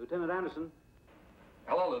 Yellow. Lieutenant Anderson.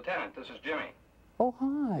 Hello, Lieutenant. This is Jimmy. Oh,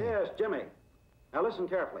 hi. Yes, Jimmy. Now listen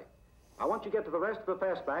carefully. I want you to get to the rest of the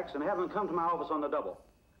fastbacks and have them come to my office on the double.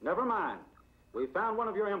 Never mind. We found one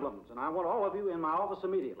of your emblems, and I want all of you in my office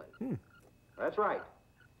immediately. That's right.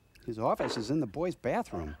 His office is in the boys'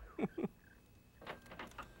 bathroom.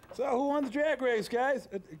 So who won the drag race, guys?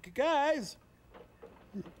 Guys?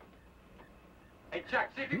 Hey,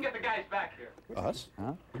 Chuck, see if you can get the guys back here. Us?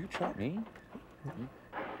 Huh? You Chuck? Me?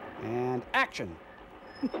 And action.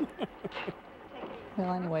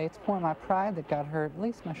 Well, anyway, it's more my pride that got hurt. At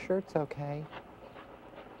least my shirt's okay.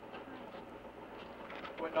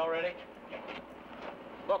 Quitting already?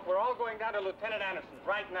 Look, we're all going down to Lieutenant Anderson's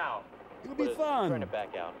right now. It'll be fun. Turn it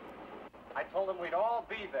back out. I told him we'd all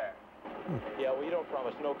be there. Yeah, well, you don't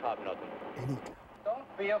promise no cop nothing.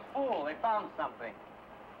 Don't be a fool. They found something.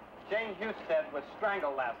 Jane Husted was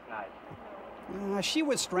strangled last night. She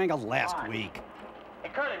was strangled last week. Hey,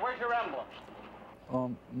 Curly, where's your emblem?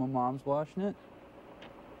 My mom's washing it.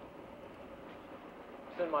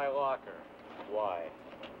 It's in my locker. Why?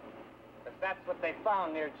 Because that's what they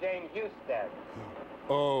found near Jane Husted.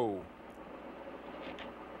 Oh.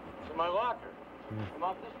 It's in my locker. Come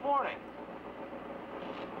up this morning.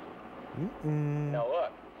 Now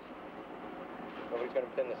look. Nobody's gonna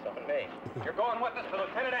pin this on me. You're going with us to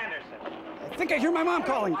Lieutenant Anderson. I think I hear my mom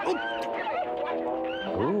calling.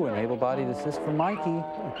 Ooh, an able-bodied assist from Mikey.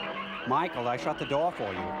 Michael, I shut the door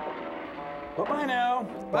for you. Bye-bye now.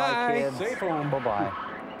 Bye, kids. Safe home. Bye-bye.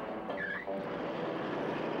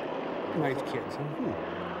 Nice kids, huh?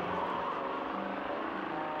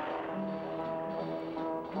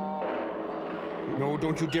 No,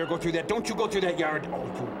 don't you dare go through that. Don't you go through that yard. Oh,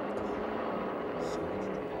 you...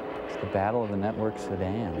 It's the battle of the network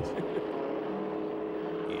sedans.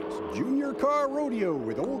 It's Junior Car Rodeo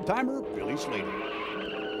with old-timer Billy Slater.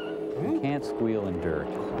 You can't squeal in dirt.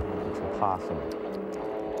 It's impossible.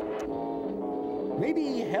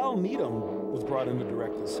 Maybe Hal Needham was brought in to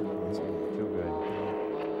direct this sequence. Too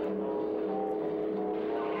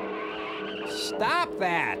good. Stop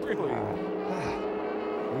that! Really?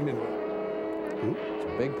 It's a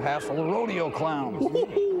big pass full of rodeo clowns.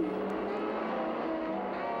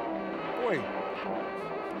 Boy,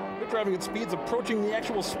 they're driving at speeds approaching the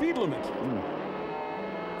actual speed limit.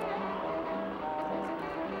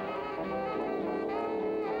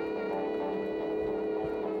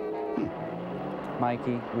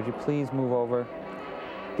 Mikey, would you please move over?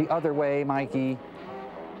 The other way, Mikey.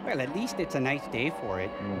 Well, at least it's a nice day for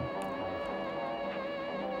it.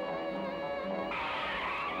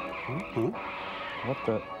 What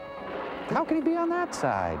the? How can he be on that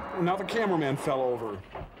side? Now the cameraman fell over.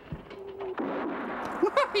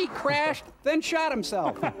 He crashed, then shot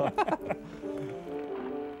himself.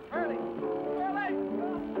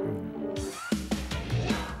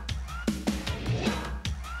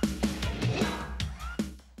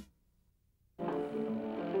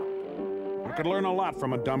 I could learn a lot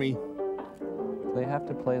from a dummy. Do they have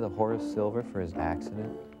to play the Horace Silver for his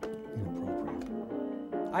accident? Inappropriate.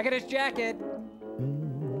 I got his jacket.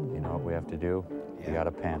 You know what we have to do? Yeah. We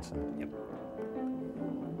gotta pants him. Yep.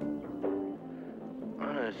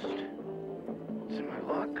 Honest. It's in my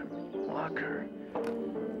locker.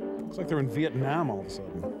 Looks like they're in Vietnam all of a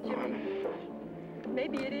sudden.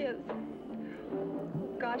 Maybe it is.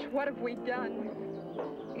 Gosh, what have we done?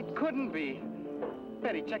 It couldn't be.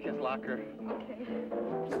 Betty, check his locker. Okay.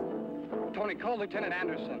 Tony, call Lieutenant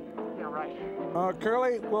Anderson. Yeah, right.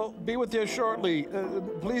 Curly, we'll be with you shortly.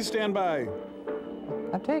 Please stand by.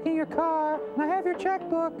 I'm taking your car, and I have your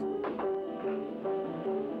checkbook.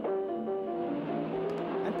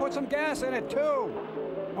 And put some gas in it, too.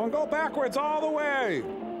 Oh, and go backwards all the way.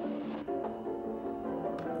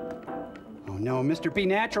 Oh, no, Mr. B.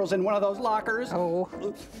 Natural's in one of those lockers. Oh.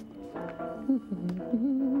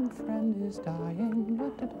 Friend is dying.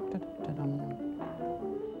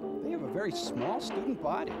 They have a very small student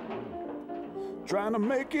body. Trying to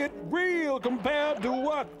make it real compared to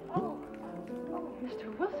what? Oh,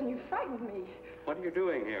 Mr. Wilson, you frightened me. What are you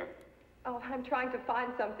doing here? Oh, I'm trying to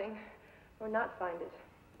find something. Or not find it.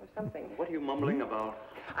 Or something. What are you mumbling about?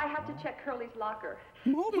 I have to check Curly's locker.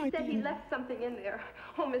 Oh, He said he left something in there.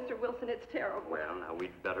 Oh, Mr. Wilson, it's terrible. Well, now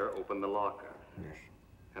we'd better open the locker.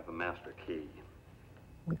 Have a master key.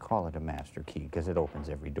 We call it a master key because it opens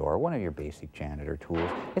every door. One of your basic janitor tools.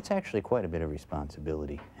 It's actually quite a bit of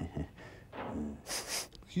responsibility.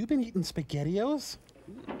 You been eating SpaghettiOs?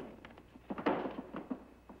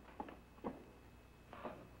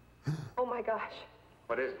 Oh, my gosh.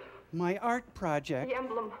 What is it? My art project. The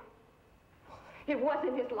emblem. It was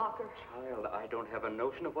in his locker. Child, I don't have a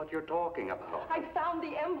notion of what you're talking about. I found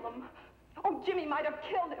the emblem. Oh, Jimmy might have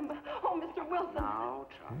killed him. Oh, Mr. Wilson. Now,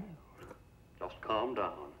 child, just calm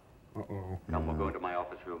down. Uh-oh. Come, we'll go into my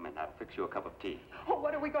office room and I'll fix you a cup of tea. Oh,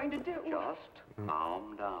 what are we going to do? Just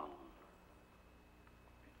calm down.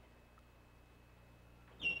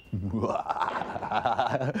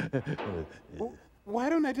 Why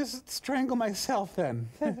don't I just strangle myself then?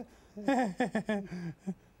 I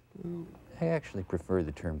actually prefer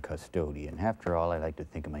the term custodian. After all, I like to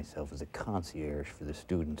think of myself as a concierge for the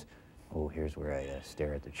students. Oh, here's where I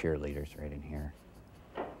stare at the cheerleaders right in here.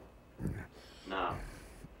 Now,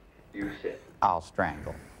 you sit. I'll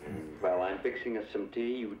strangle. While I'm fixing us some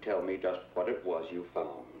tea, you tell me just what it was you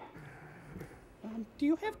found. Do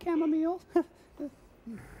you have chamomile?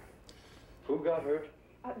 Who got hurt?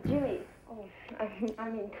 Jimmy. Oh, I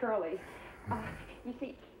mean Curly. You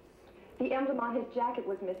see, the emblem on his jacket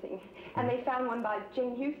was missing, and they found one by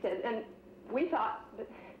Jane Husted, and we thought that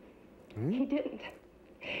he didn't.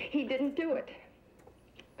 He didn't do it.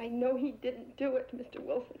 I know he didn't do it, Mr.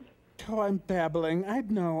 Wilson. Oh, I'm babbling. I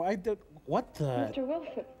know. I did. What the? Mr.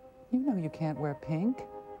 Wilson. You know you can't wear pink.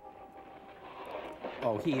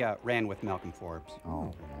 Oh, he ran with Malcolm Forbes.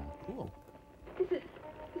 Oh, yeah. Cool. This is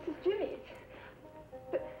Jimmy's.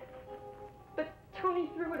 But Tony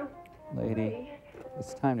threw it away. Lady,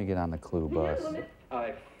 it's time to get on the clue bus.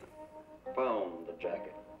 I found the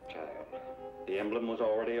jacket, child. The emblem was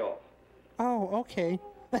already off. Oh, okay.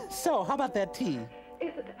 So, how about that tea?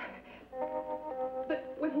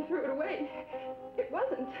 But when he threw it away, it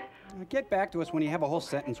wasn't. Get back to us when you have a whole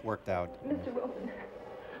sentence worked out. Mr. Wilson,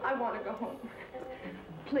 I want to go home.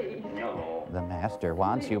 Please. No. The master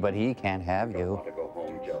wants you, but he can't have you. I want to go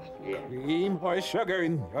home just yet. Cream or sugar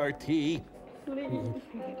in your tea? Please,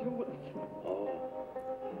 Mr. Wilson. Oh,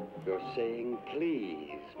 you're saying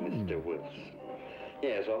please, Mr. Wilson.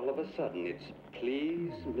 Yes, all of a sudden it's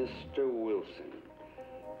please, Mr. Wilson.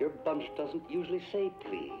 Your bunch doesn't usually say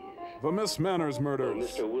please. The Miss Manners murders. Well,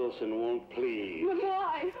 Mr. Wilson won't please. But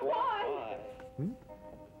why? Why?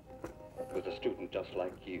 It was a student just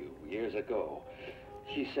like you, years ago.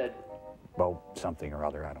 She said... Well, something or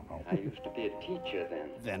other, I don't know. I used to be a teacher then.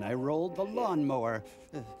 Then I rolled the lawnmower.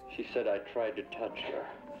 She said I tried to touch her.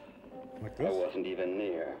 Like this? I wasn't even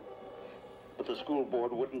near. But the school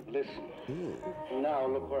board wouldn't listen. Now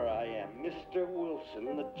look where I am. Mr. Wilson,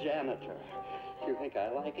 the janitor. You think I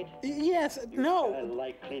like it? Yes, no. I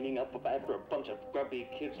like cleaning up after a bunch of grubby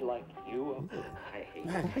kids like you. I hate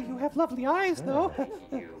You have lovely eyes, though.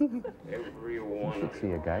 you. Every one You of should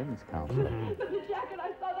see a guidance counselor. But the jacket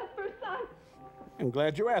I saw that first time. I'm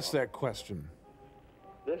glad you asked that question.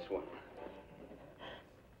 This one.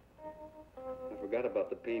 I forgot about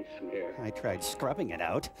the paint smear. I tried scrubbing it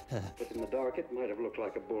out. But in the dark, it might have looked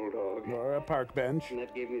like a bulldog. Or a park bench. And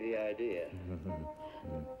that gave me the idea.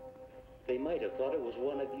 They might have thought it was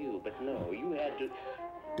one of you, but no, you had to...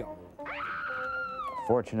 Don't.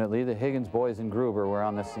 Fortunately, the Higgins boys and Gruber were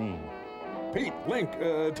on the scene. Pete, Link,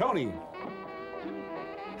 Tony.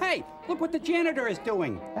 Hey, look what the janitor is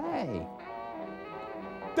doing. Hey.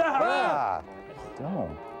 Ah!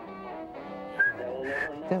 Don't.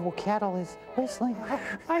 The cattle is whistling.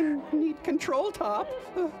 I need control top.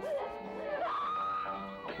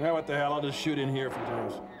 Now what the hell? I'll just shoot in here for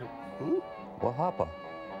times. Well, Hoppa.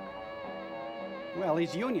 Well,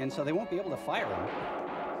 he's union, so they won't be able to fire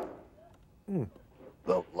him.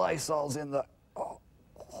 The Lysol's in the...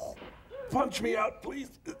 Punch me out, please.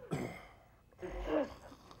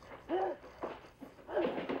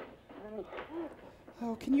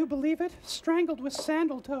 Oh, can you believe it? Strangled with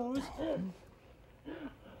sandal toes.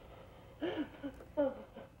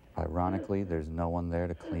 Ironically, there's no one there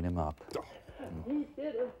to clean him up. He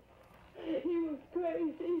did it. He was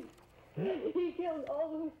crazy. He killed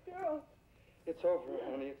all those girls. It's over,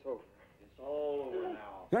 honey, it's over. It's all over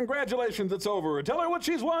now. Congratulations, it's over. Tell her what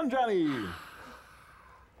she's won, Johnny.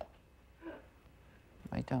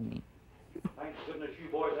 My tummy. Thank goodness you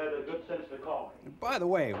boys had the good sense to call me. By the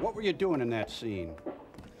way, what were you doing in that scene?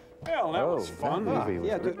 Well, that was fun. Ah,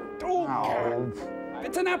 yeah,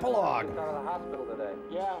 it's an epilogue. Out of the hospital today.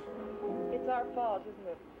 Yeah. It's our fault, isn't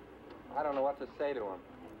it? I don't know what to say to him.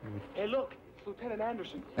 Hey, look, it's Lieutenant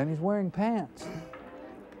Anderson. And he's wearing pants.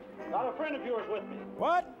 Got a friend of yours with me.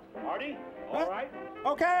 What? Marty, all right?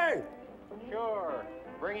 Okay. Sure.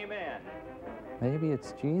 Bring him in. Maybe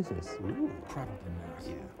it's Jesus. Ooh, probably not.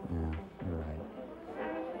 Yeah, you're right.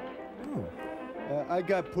 I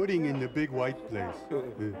got pudding in the big white place.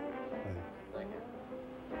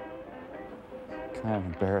 Kind of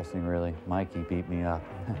embarrassing, really. Mikey beat me up.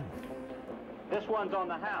 This one's on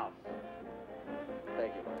the house.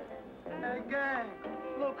 Thank you. Hey, gang,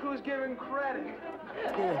 look who's giving credit.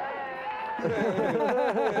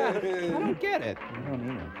 I don't get it. I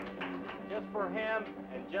don't either. Just for him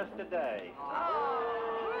and just today.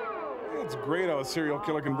 It's great how a serial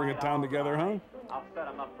killer can bring a town together, huh? I'll set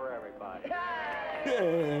him up for everybody.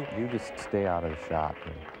 You just stay out of the shot.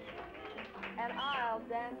 And I'll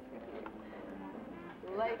dance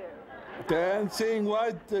later. Dancing,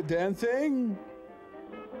 what? Dancing?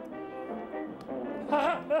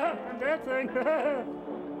 I'm dancing.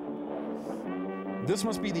 This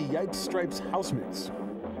must be the Yipes Stripes house mix.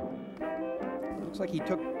 Looks like he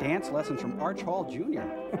took dance lessons from Arch Hall Jr.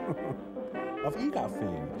 Of EGOT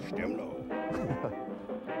fame. Stemlo.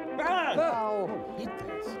 Oh, hate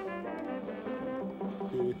this.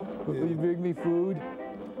 Will you bring me food?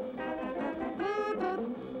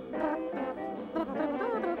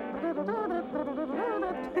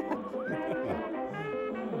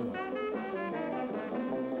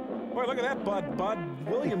 Boy, look at that Bud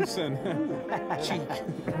Williamson. Cheek.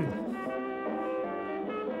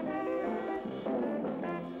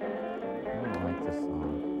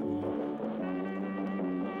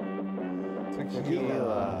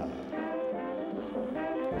 Tequila.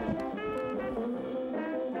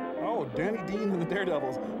 Oh, Danny Dean and the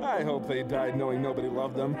Daredevils. I hope they died knowing nobody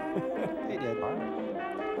loved them. They did.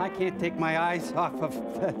 I can't take my eyes off of...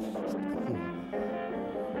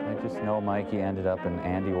 I just know Mikey ended up in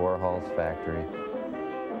Andy Warhol's factory.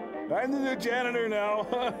 I'm the new janitor now.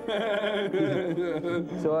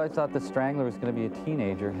 So I thought the Strangler was going to be a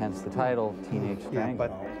teenager, hence the title, Teenage Strangler.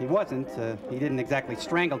 Yeah, but he wasn't. He didn't exactly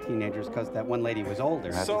strangle teenagers because that one lady was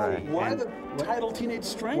older. That's so right. why the title Teenage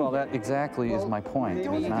Strangler? Well, that exactly is my point.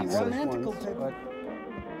 Maybe It's not he so- was once, but...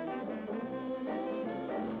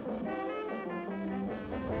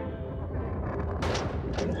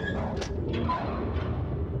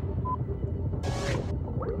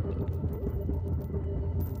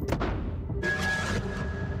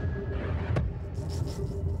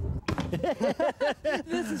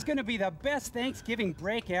 This is going to be the best Thanksgiving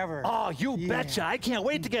break ever. Oh, you betcha. I can't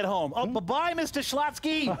wait to get home. Oh, bye-bye, Mr.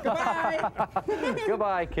 Schlotsky. Goodbye.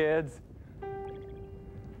 Goodbye, kids.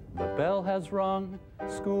 The bell has rung,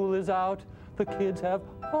 school is out, the kids have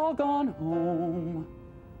all gone home.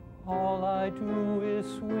 All I do is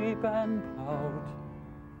sweep and pout.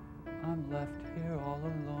 I'm left here all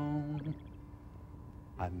alone.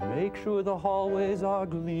 I make sure the hallways are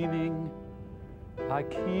gleaming. I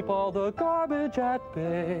keep all the garbage at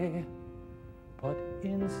bay. But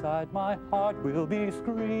inside my heart will be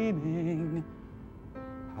screaming.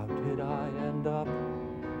 How did I end up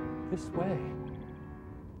this way?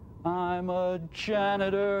 I'm a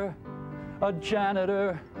janitor, a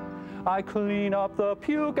janitor. I clean up the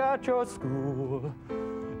puke at your school.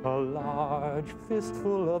 A large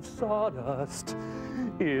fistful of sawdust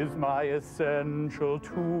is my essential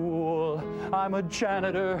tool. I'm a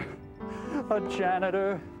janitor, a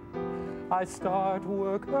janitor. I start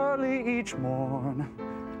work early each morn.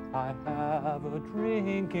 I have a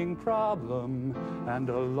drinking problem and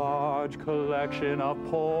a large collection of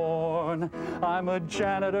porn. I'm a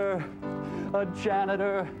janitor, a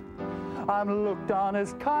janitor. I'm looked on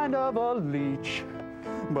as kind of a leech,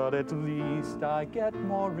 but at least I get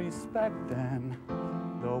more respect than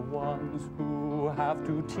the ones who have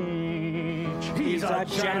to teach. He's a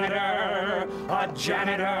janitor, a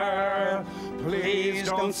janitor. Please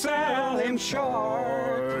don't sell him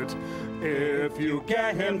short. If you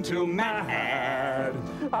get him too mad,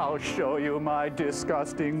 I'll show you my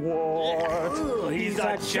disgusting wart. He's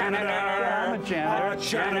a janitor, I'm a janitor. a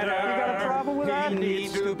janitor. You got a problem with that? He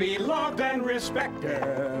needs to be loved and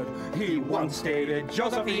respected. He once dated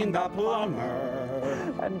Josephine the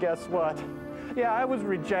plumber. And guess what? Yeah, I was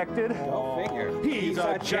rejected. Go figure. He's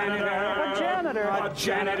a janitor. A janitor. A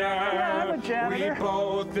janitor. Yeah, I'm a janitor. We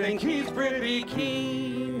both think he's pretty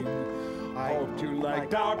keen. I hope you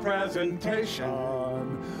liked our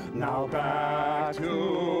presentation. Now back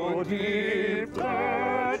to Deep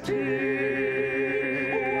Third. my tea.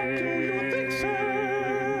 What do you think, sir?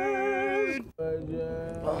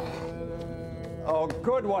 Oh,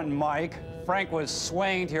 good one, Mike. Frank was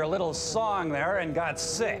swaying to your little song there and got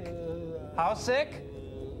sick. How sick?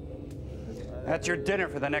 That's your dinner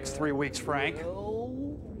for the next 3 weeks, Frank.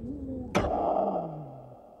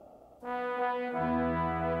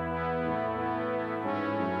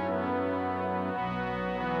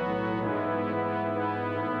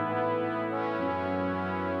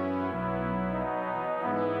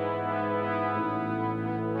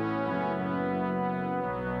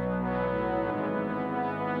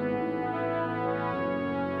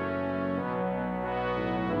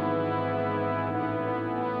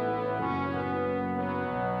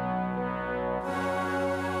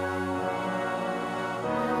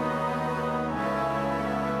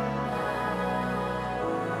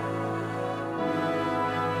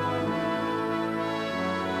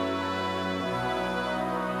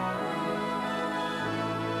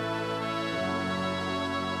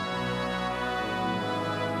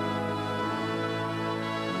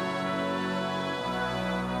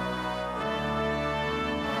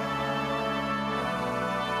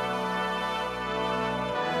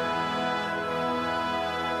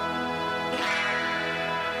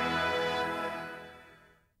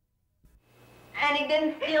 And he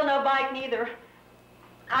didn't steal no bike neither.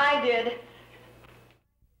 I did.